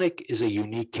Dominic is a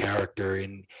unique character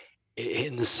in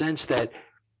the sense that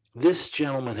this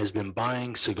gentleman has been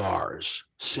buying cigars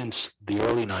since the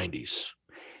early 90s.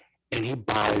 And he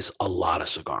buys a lot of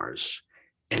cigars,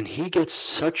 and he gets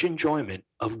such enjoyment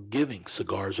of giving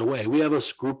cigars away. We have a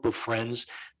group of friends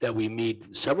that we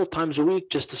meet several times a week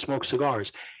just to smoke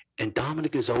cigars. And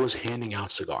Dominic is always handing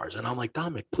out cigars. And I'm like,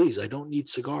 Dominic, please, I don't need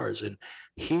cigars. And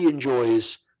he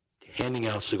enjoys handing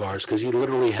out cigars because he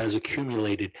literally has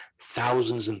accumulated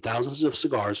thousands and thousands of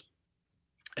cigars.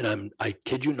 And I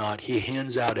kid you not, he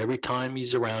hands out every time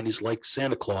he's around. He's like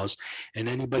Santa Claus, and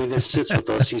anybody that sits with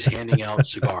us, he's handing out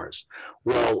cigars.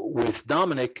 Well, with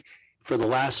Dominic, for the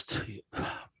last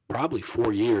probably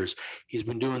 4 years, he's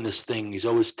been doing this thing. He's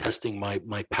always testing my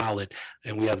palate,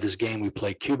 and we have this game we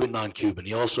play, Cuban, non-Cuban.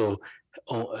 He also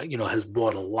has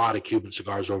bought a lot of Cuban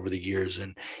cigars over the years,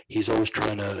 and he's always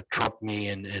trying to trump me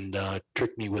and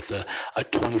trick me with a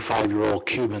 25-year-old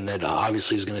Cuban that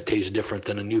obviously is going to taste different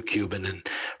than a new Cuban. And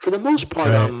for the most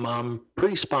part, right. I'm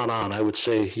pretty spot on. I would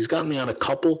say he's gotten me on a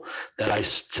couple that I,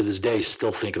 to this day,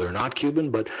 still think they're not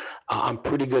Cuban, but I'm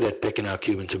pretty good at picking out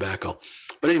Cuban tobacco.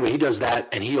 But anyway, he does that,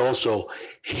 and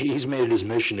he's made it his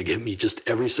mission to give me just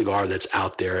every cigar that's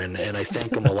out there, and I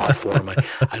thank him a lot for him.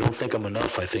 I don't think I'm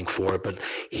enough, I think, for it, but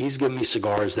he's given me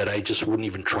cigars that I just wouldn't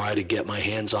even try to get my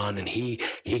hands on, and he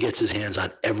gets his hands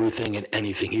on everything and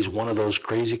anything. He's one of those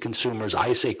crazy consumers.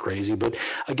 I say crazy, but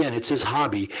again, it's his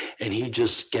hobby, and he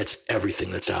just gets everything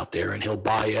that's out there, and he'll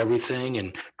buy everything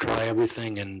and try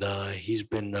everything, and he's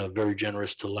been very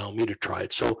generous to allow me to try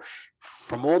it. So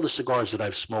from all the cigars that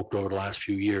I've smoked over the last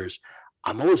few years,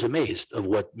 I'm always amazed of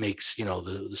what makes,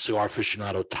 the Cigar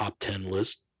Aficionado top 10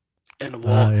 list. And of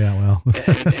all,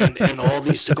 and all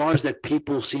these cigars that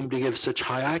people seem to give such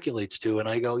high accolades to. And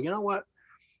I go, you know what?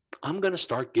 I'm going to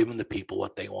start giving the people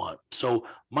what they want. So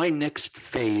my next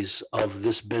phase of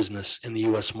this business in the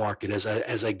U.S. market,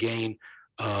 as I gain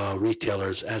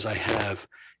retailers, as I have,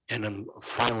 and I'm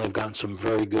finally I've gotten some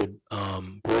very good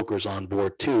brokers on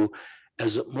board too,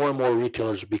 as more and more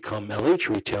retailers become LH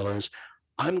retailers,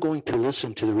 I'm going to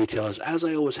listen to the retailers as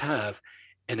I always have.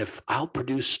 And if I'll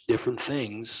produce different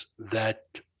things that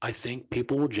I think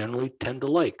people will generally tend to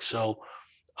like. So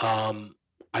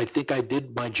I think I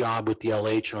did my job with the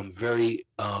LH, and I'm very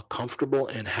comfortable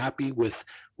and happy with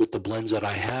the blends that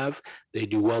I have. They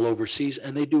do well overseas,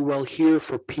 and they do well here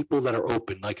for people that are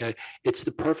open. It's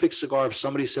the perfect cigar. If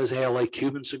somebody says, hey, I like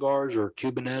Cuban cigars or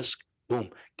Cubanesque, boom,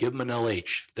 give them an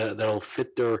LH that'll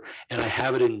fit their, and I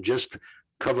have it in just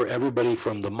cover everybody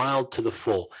from the mild to the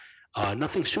full.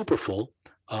 Nothing super full,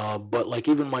 but like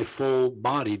even my full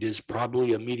bodied is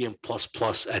probably a medium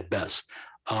plus at best.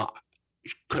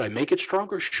 Could I make it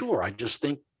stronger? Sure. I just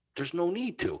think there's no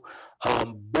need to.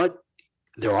 But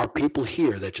there are people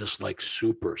here that just like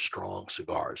super strong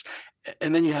cigars.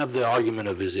 And then you have the argument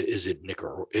of is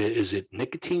it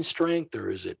nicotine strength or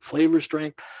is it flavor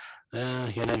strength?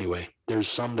 And anyway, there's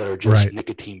some that are just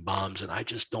nicotine bombs, and I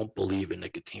just don't believe in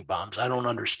nicotine bombs. I don't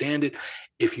understand it.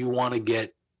 If you want to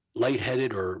get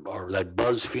lightheaded or that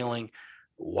buzz feeling,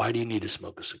 why do you need to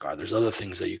smoke a cigar? There's other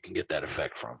things that you can get that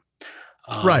effect from.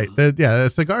 Right. A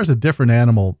cigar is a different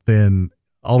animal than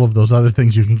all of those other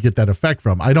things you can get that effect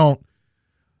from.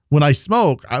 When I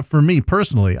smoke, for me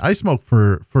personally, I smoke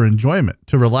for enjoyment,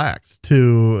 to relax,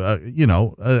 to,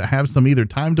 have some either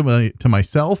time to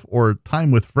myself or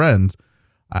time with friends.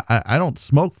 I don't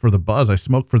smoke for the buzz. I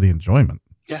smoke for the enjoyment.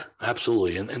 Yeah,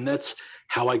 absolutely. And that's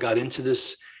how I got into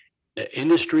this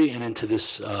industry and into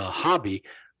this hobby,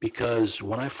 because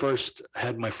when I first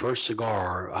had my first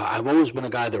cigar, I've always been a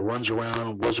guy that runs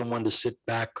around, wasn't one to sit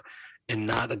back, and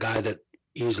not a guy that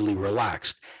easily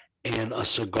relaxed. And a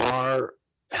cigar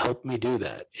helped me do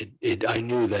that. I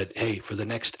knew that, hey, for the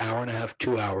next hour and a half,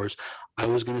 2 hours, I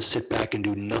was going to sit back and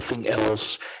do nothing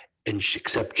else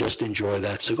except just enjoy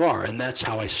that cigar. And that's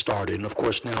how I started. And of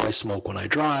course, now I smoke when I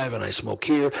drive and I smoke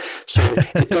here. So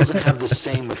it doesn't have the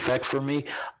same effect for me,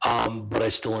 but I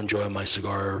still enjoy my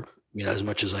cigar, as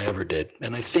much as I ever did.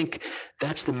 And I think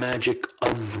that's the magic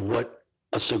of what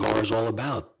a cigar is all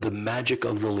about, the magic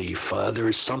of the leaf. There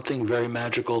is something very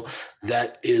magical.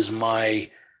 That is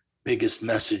my biggest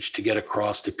message to get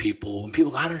across to people. When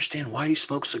people, I don't understand, why do you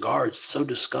smoke cigars? It's so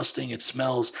disgusting. It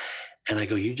smells. And I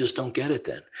go, you just don't get it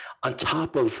then. On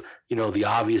top of, the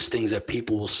obvious things that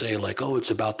people will say, like, oh,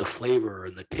 it's about the flavor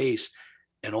and the taste.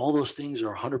 And all those things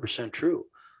are 100% true.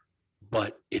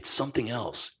 But it's something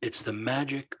else. It's the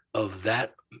magic of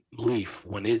that leaf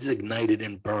when it's ignited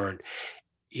and burned.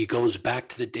 It goes back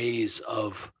to the days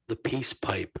of the peace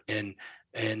pipe, and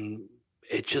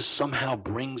it just somehow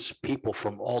brings people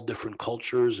from all different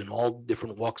cultures and all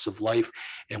different walks of life.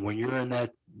 And when you're in that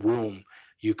room,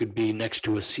 you could be next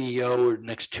to a CEO or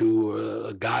next to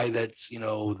a guy that's, the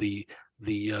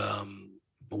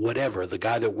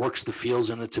guy that works the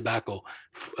fields in a tobacco,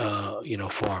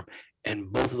 farm.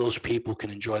 And both of those people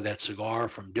can enjoy that cigar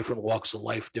from different walks of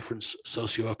life, different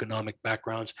socioeconomic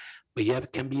backgrounds, but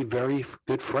yet can be very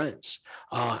good friends.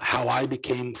 How I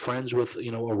became friends with,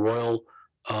 a royal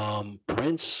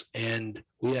prince, and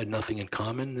we had nothing in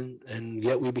common, and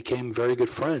yet we became very good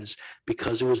friends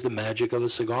because it was the magic of a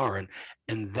cigar.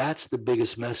 And that's the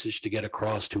biggest message to get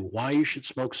across to why you should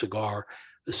smoke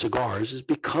cigars is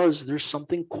because there's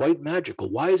something quite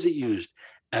magical. Why is it used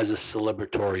as a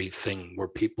celebratory thing where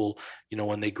people,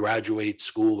 when they graduate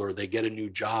school or they get a new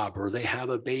job or they have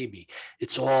a baby?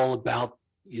 It's all about,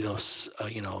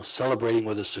 celebrating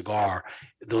with a cigar,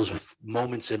 those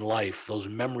moments in life, those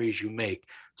memories you make.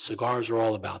 Cigars are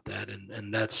all about that,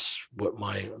 and that's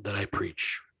that I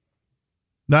preach.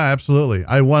 No, absolutely.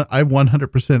 I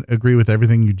 100% agree with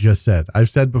everything you just said. I've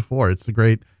said before, it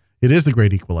is a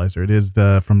great equalizer. It is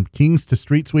from kings to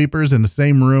street sweepers in the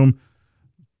same room,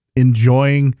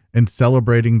 enjoying and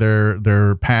celebrating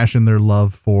their passion, their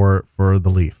love for the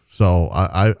leaf. So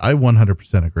I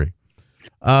 100% agree.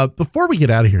 Before we get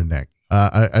out of here, Nick,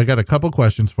 I got a couple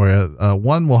questions for you.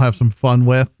 One we'll have some fun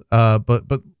with, but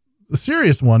the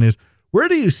serious one is, where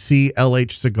do you see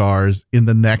LH Cigars in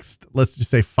the next, let's just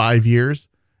say 5 years?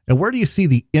 And where do you see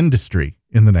the industry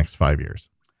in the next 5 years?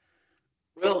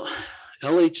 Well,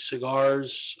 LH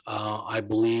Cigars, I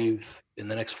believe in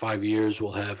the next 5 years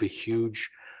will have a huge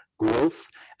growth.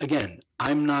 Again,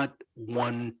 I'm not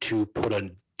one to put a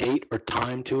date or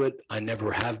time to it. I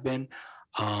never have been.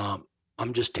 I'm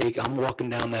walking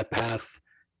down that path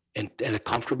at a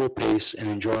comfortable pace and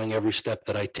enjoying every step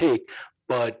that I take.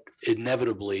 But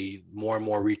inevitably, more and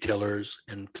more retailers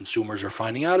and consumers are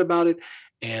finding out about it,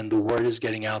 and the word is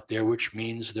getting out there, which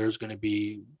means there's going to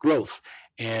be growth.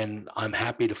 And I'm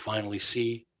happy to finally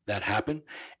see that happen.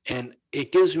 And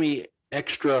it gives me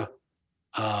extra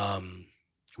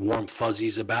warm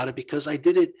fuzzies about it because I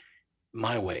did it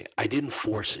my way. I didn't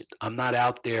force it. I'm not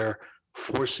out there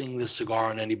forcing the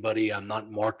cigar on anybody. I'm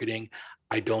not marketing.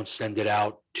 I don't send it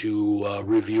out to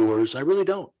reviewers. I really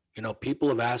don't. People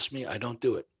have asked me. I don't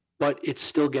do it. But it's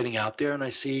still getting out there. And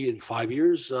I see in 5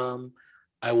 years,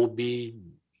 I will be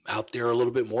out there a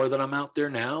little bit more than I'm out there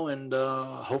now. And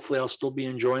hopefully I'll still be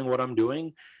enjoying what I'm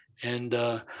doing. And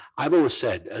I've always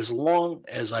said, as long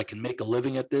as I can make a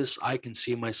living at this, I can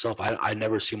see myself. I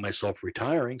never see myself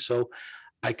retiring. So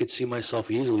I could see myself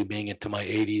easily being into my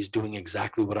 80s, doing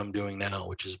exactly what I'm doing now,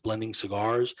 which is blending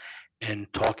cigars and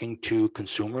talking to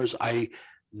consumers.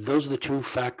 Those are the two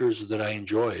factors that I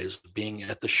enjoy, is being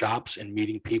at the shops and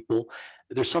meeting people.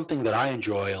 There's something that I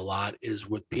enjoy a lot is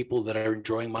with people that are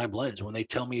enjoying my blends. When they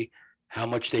tell me how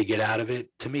much they get out of it,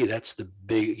 to me, that's the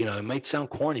big, it might sound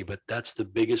corny, but that's the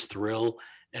biggest thrill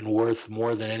and worth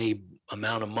more than any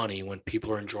amount of money when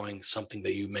people are enjoying something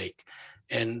that you make.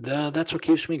 And that's what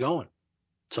keeps me going.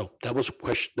 So that was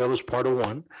part of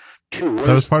one. Two.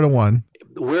 That was part of one.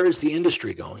 Where is the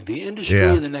industry going? The industry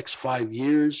in the next 5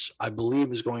 years, I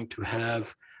believe, is going to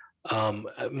have.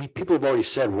 People have already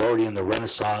said we're already in the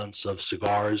renaissance of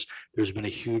cigars. There's been a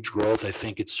huge growth. I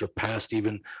think it's surpassed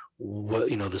even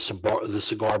the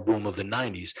cigar boom of the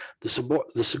 90s.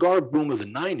 The cigar boom of the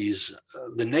 90s.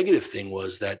 The negative thing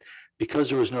was that because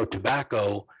there was no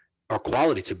tobacco or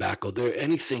quality tobacco,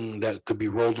 anything that could be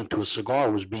rolled into a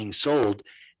cigar was being sold,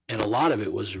 and a lot of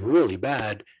it was really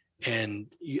bad. And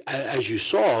as you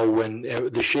saw, when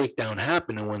the shakedown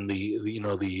happened and when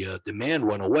the demand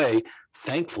went away,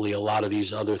 thankfully, a lot of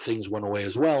these other things went away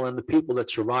as well. And the people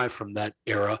that survived from that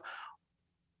era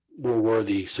were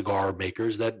the cigar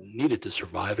makers that needed to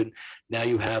survive. And now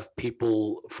you have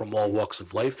people from all walks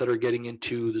of life that are getting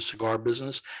into the cigar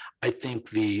business. I think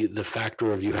the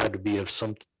factor of you had to be of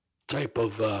some type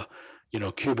of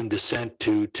Cuban descent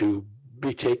to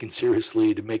be taken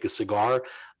seriously to make a cigar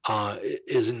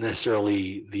isn't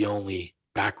necessarily the only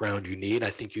background you need. I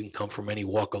think you can come from any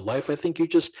walk of life. I think you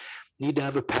just need to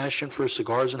have a passion for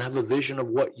cigars and have a vision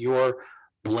of what your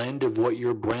blend, of what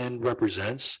your brand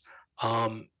represents.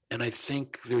 And I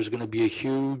think there's going to be a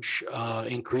huge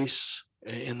increase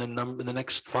in the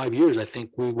next 5 years. I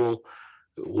think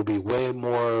will be way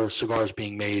more cigars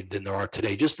being made than there are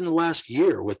today. Just in the last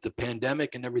year with the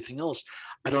pandemic and everything else,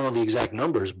 I don't know the exact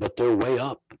numbers, but they're way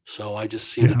up. So I just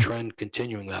see the trend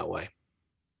continuing that way.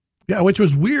 Yeah, which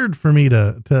was weird for me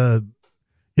to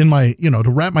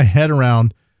wrap my head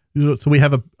around. So we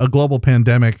have a global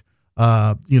pandemic,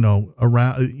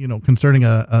 around, concerning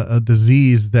a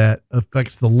disease that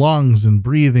affects the lungs and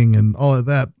breathing and all of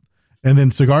that. And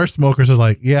then cigar smokers are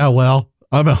like, yeah, well,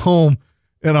 I'm at home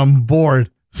and I'm bored,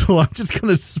 so I'm just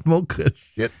going to smoke a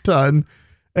shit ton.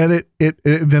 And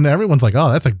then everyone's like,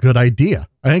 oh, that's a good idea.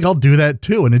 I think I'll do that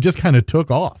too. And it just kind of took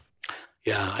off.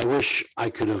 Yeah, I wish I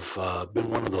could have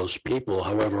been one of those people.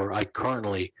 However, I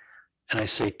currently, and I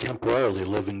say temporarily,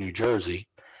 live in New Jersey.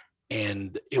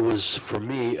 And it was, for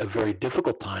me, a very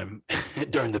difficult time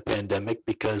during the pandemic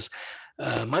because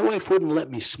my wife wouldn't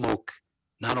let me smoke,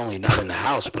 not in the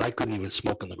house, but I couldn't even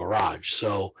smoke in the garage.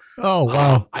 So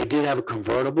I did have a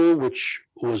convertible, which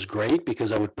was great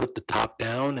because I would put the top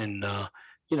down and,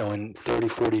 in 30,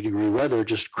 40 degree weather,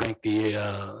 just crank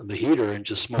the heater and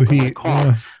just smoke in my car.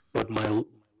 Yeah. But my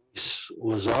lease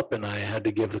was up and I had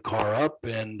to give the car up,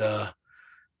 and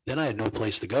then I had no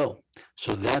place to go.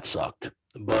 So that sucked.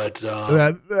 but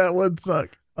that would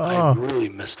suck. I really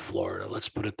missed Florida. Let's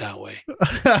put it that way.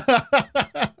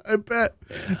 I bet.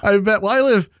 Well, I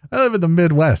live in the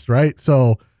Midwest, right?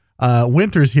 So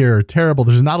winters here are terrible.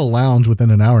 There's not a lounge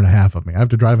within an hour and a half of me. I have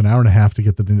to drive an hour and a half to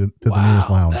get to the nearest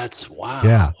lounge. That's wow.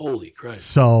 Yeah. Holy Christ.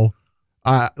 So,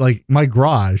 like my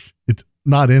garage, it's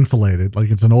not insulated. Like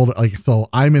it's an old, like, so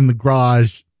I'm in the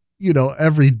garage,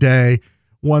 every day,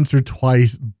 once or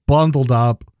twice, bundled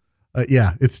up.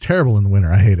 Yeah, it's terrible in the winter.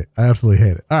 I hate it. I absolutely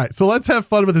hate it. All right. So let's have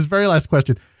fun with this very last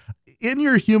question. In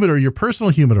your humidor, your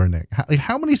personal humidor, Nick,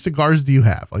 how many cigars do you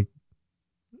have? Like,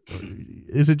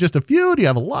 is it just a few? Do you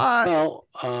have a lot?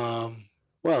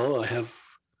 Well, I have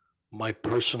my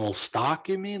personal stock.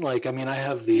 You mean? Like, I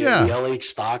have the LH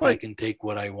stock. Like, I can take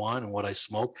what I want and what I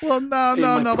smoke. Well, no.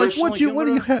 Like, what do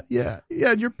you have? Yeah,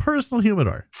 your personal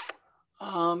humidor.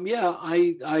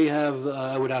 I have.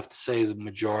 I would have to say the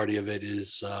majority of it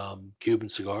is Cuban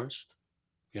cigars.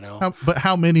 But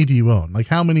how many do you own? Like,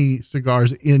 how many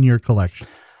cigars in your collection?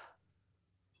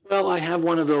 Well, I have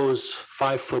one of those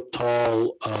 5-foot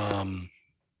tall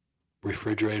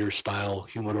refrigerator style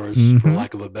humidors, for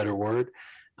lack of a better word.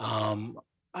 I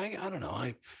don't know.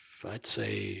 I'd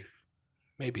say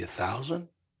maybe 1,000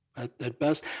 at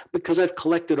best, because I've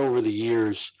collected over the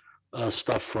years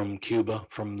stuff from Cuba,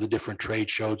 from the different trade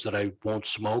shows that I won't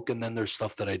smoke, and then there's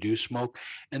stuff that I do smoke,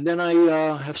 and then I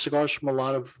have cigars from a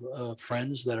lot of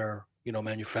friends that are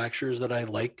manufacturers that I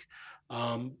like,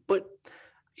 but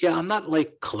yeah, I'm not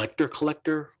like collector.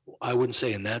 I wouldn't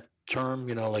say in that term.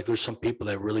 Like there's some people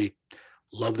that really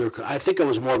love their. I think I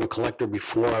was more of a collector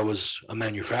before I was a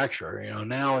manufacturer.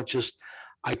 Now it's just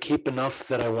I keep enough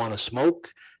that I want to smoke,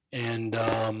 and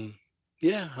I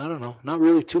don't know, not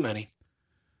really too many.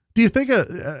 Do you think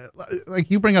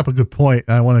like you bring up a good point,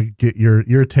 and I want to get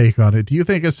your take on it. Do you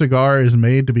think a cigar is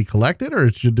made to be collected, or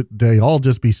should they all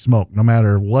just be smoked, no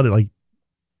matter what?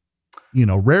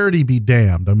 Rarity be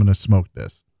damned. I'm going to smoke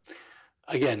this.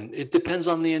 Again, it depends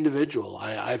on the individual.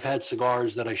 I've had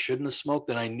cigars that I shouldn't have smoked,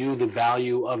 and I knew the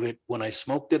value of it when I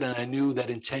smoked it, and I knew that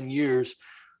in 10 years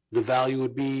the value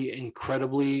would be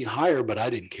incredibly higher, but I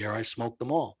didn't care. I smoked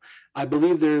them all. I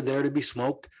believe they're there to be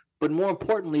smoked, but more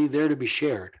importantly, they're to be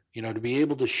shared. To be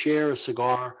able to share a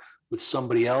cigar with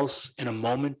somebody else in a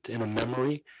moment, in a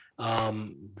memory,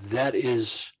 that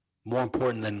is more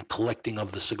important than collecting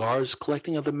of the cigars,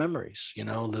 collecting of the memories,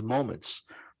 the moments.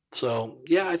 So,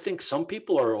 yeah, I think some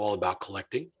people are all about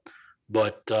collecting,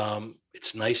 but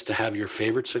it's nice to have your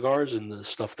favorite cigars and the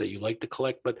stuff that you like to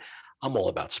collect, but I'm all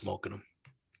about smoking them.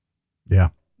 Yeah,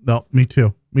 no, me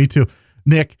too.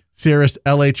 Nick Siris,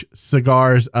 LH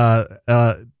Cigars,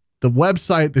 the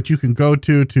website that you can go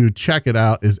to check it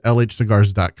out is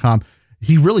lhcigars.com.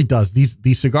 He really does.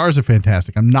 These cigars are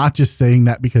fantastic. I'm not just saying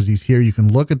that because he's here. You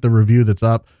can look at the review that's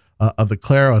up of the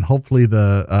Claro, and hopefully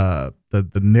the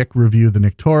Nick review, the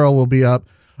Nick Toro, will be up.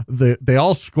 They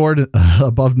all scored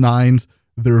above 9s.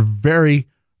 They're very,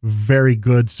 very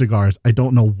good cigars. I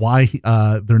don't know why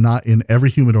they're not in every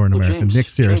humidor in America. James, Nick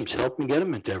Siris, James, help me get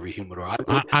them into every humidor.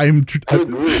 I'm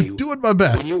doing my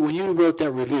best. When you wrote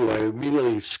that review, I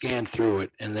immediately scanned through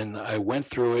it, and then I went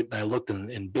through it and I looked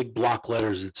in big block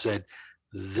letters. It said,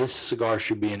 "This cigar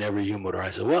should be in every humidor." I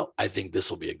said, well, I think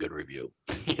this will be a good review.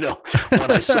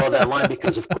 When I saw that line,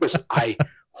 because of course I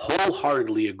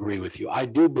wholeheartedly agree with you. I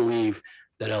do believe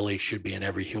that LA should be in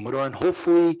every humidor, and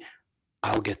hopefully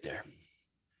I'll get there.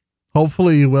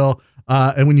 Hopefully you will.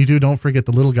 And when you do, don't forget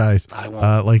the little guys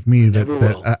like me.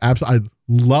 I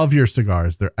love your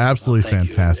cigars. They're absolutely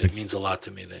fantastic. It means a lot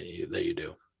to me that you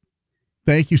do.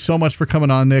 Thank you so much for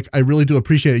coming on, Nick. I really do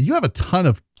appreciate it. You have a ton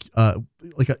of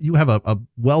you have a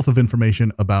wealth of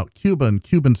information about Cuba and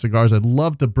Cuban cigars. I'd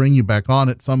love to bring you back on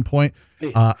at some point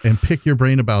and pick your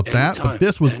brain about that. But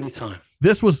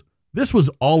this was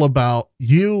all about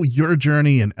you, your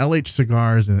journey, and LH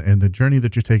Cigars, and the journey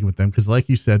that you're taking with them. Because, like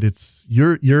you said, it's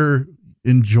you're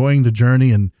enjoying the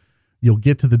journey, and you'll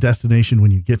get to the destination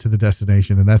when you get to the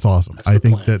destination, and that's awesome. I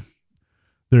think that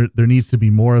there needs to be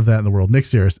more of that in the world. Nick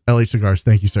Siris, LH Cigars.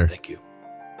 Thank you, sir. Thank you,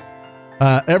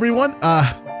 everyone.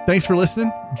 Thanks for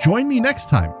listening. Join me next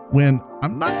time when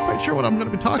I'm not quite sure what I'm going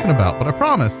to be talking about, but I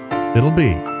promise it'll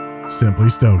be Simply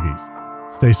Stogies.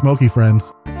 Stay smoky,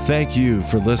 friends. Thank you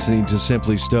for listening to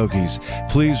Simply Stogies.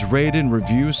 Please rate and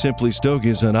review Simply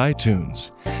Stogies on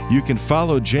iTunes. You can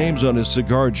follow James on his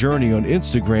cigar journey on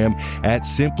Instagram at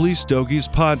Simply Stogies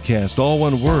Podcast, all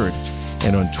one word,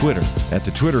 and on Twitter at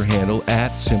the Twitter handle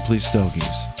at Simply Stogies.